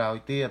ថ្ងៃក្រោយ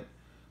ទៀត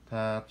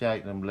ថាចែក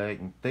រំលែក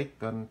បន្តិច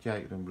ក៏ចែក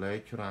រំលែក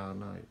ច្រើន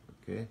ហើយអូ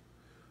ខេ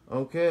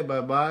Okay,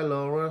 bye bye,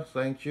 Laura.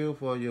 Thank you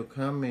for your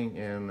coming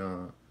and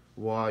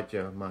watch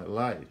my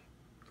life.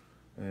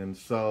 And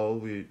so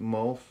we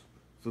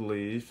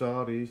mostly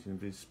sorry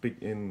since we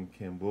speak in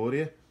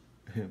Cambodia.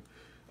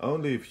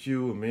 Only a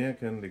few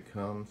Americans they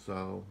come,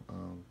 so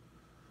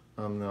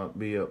I'm not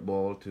be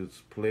able to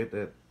split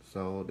it.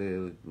 So they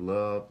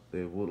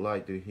would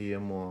like to hear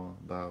more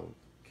about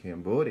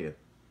Cambodia.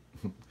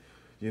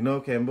 You know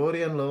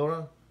Cambodian,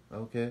 Laura?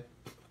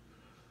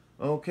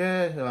 Okay.Okay,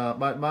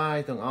 bye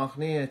bye ទាំងអស់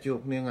គ្នាជួប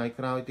គ្នាថ្ងៃ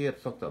ក្រោយទៀត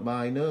សុខសប្បា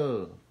យនើ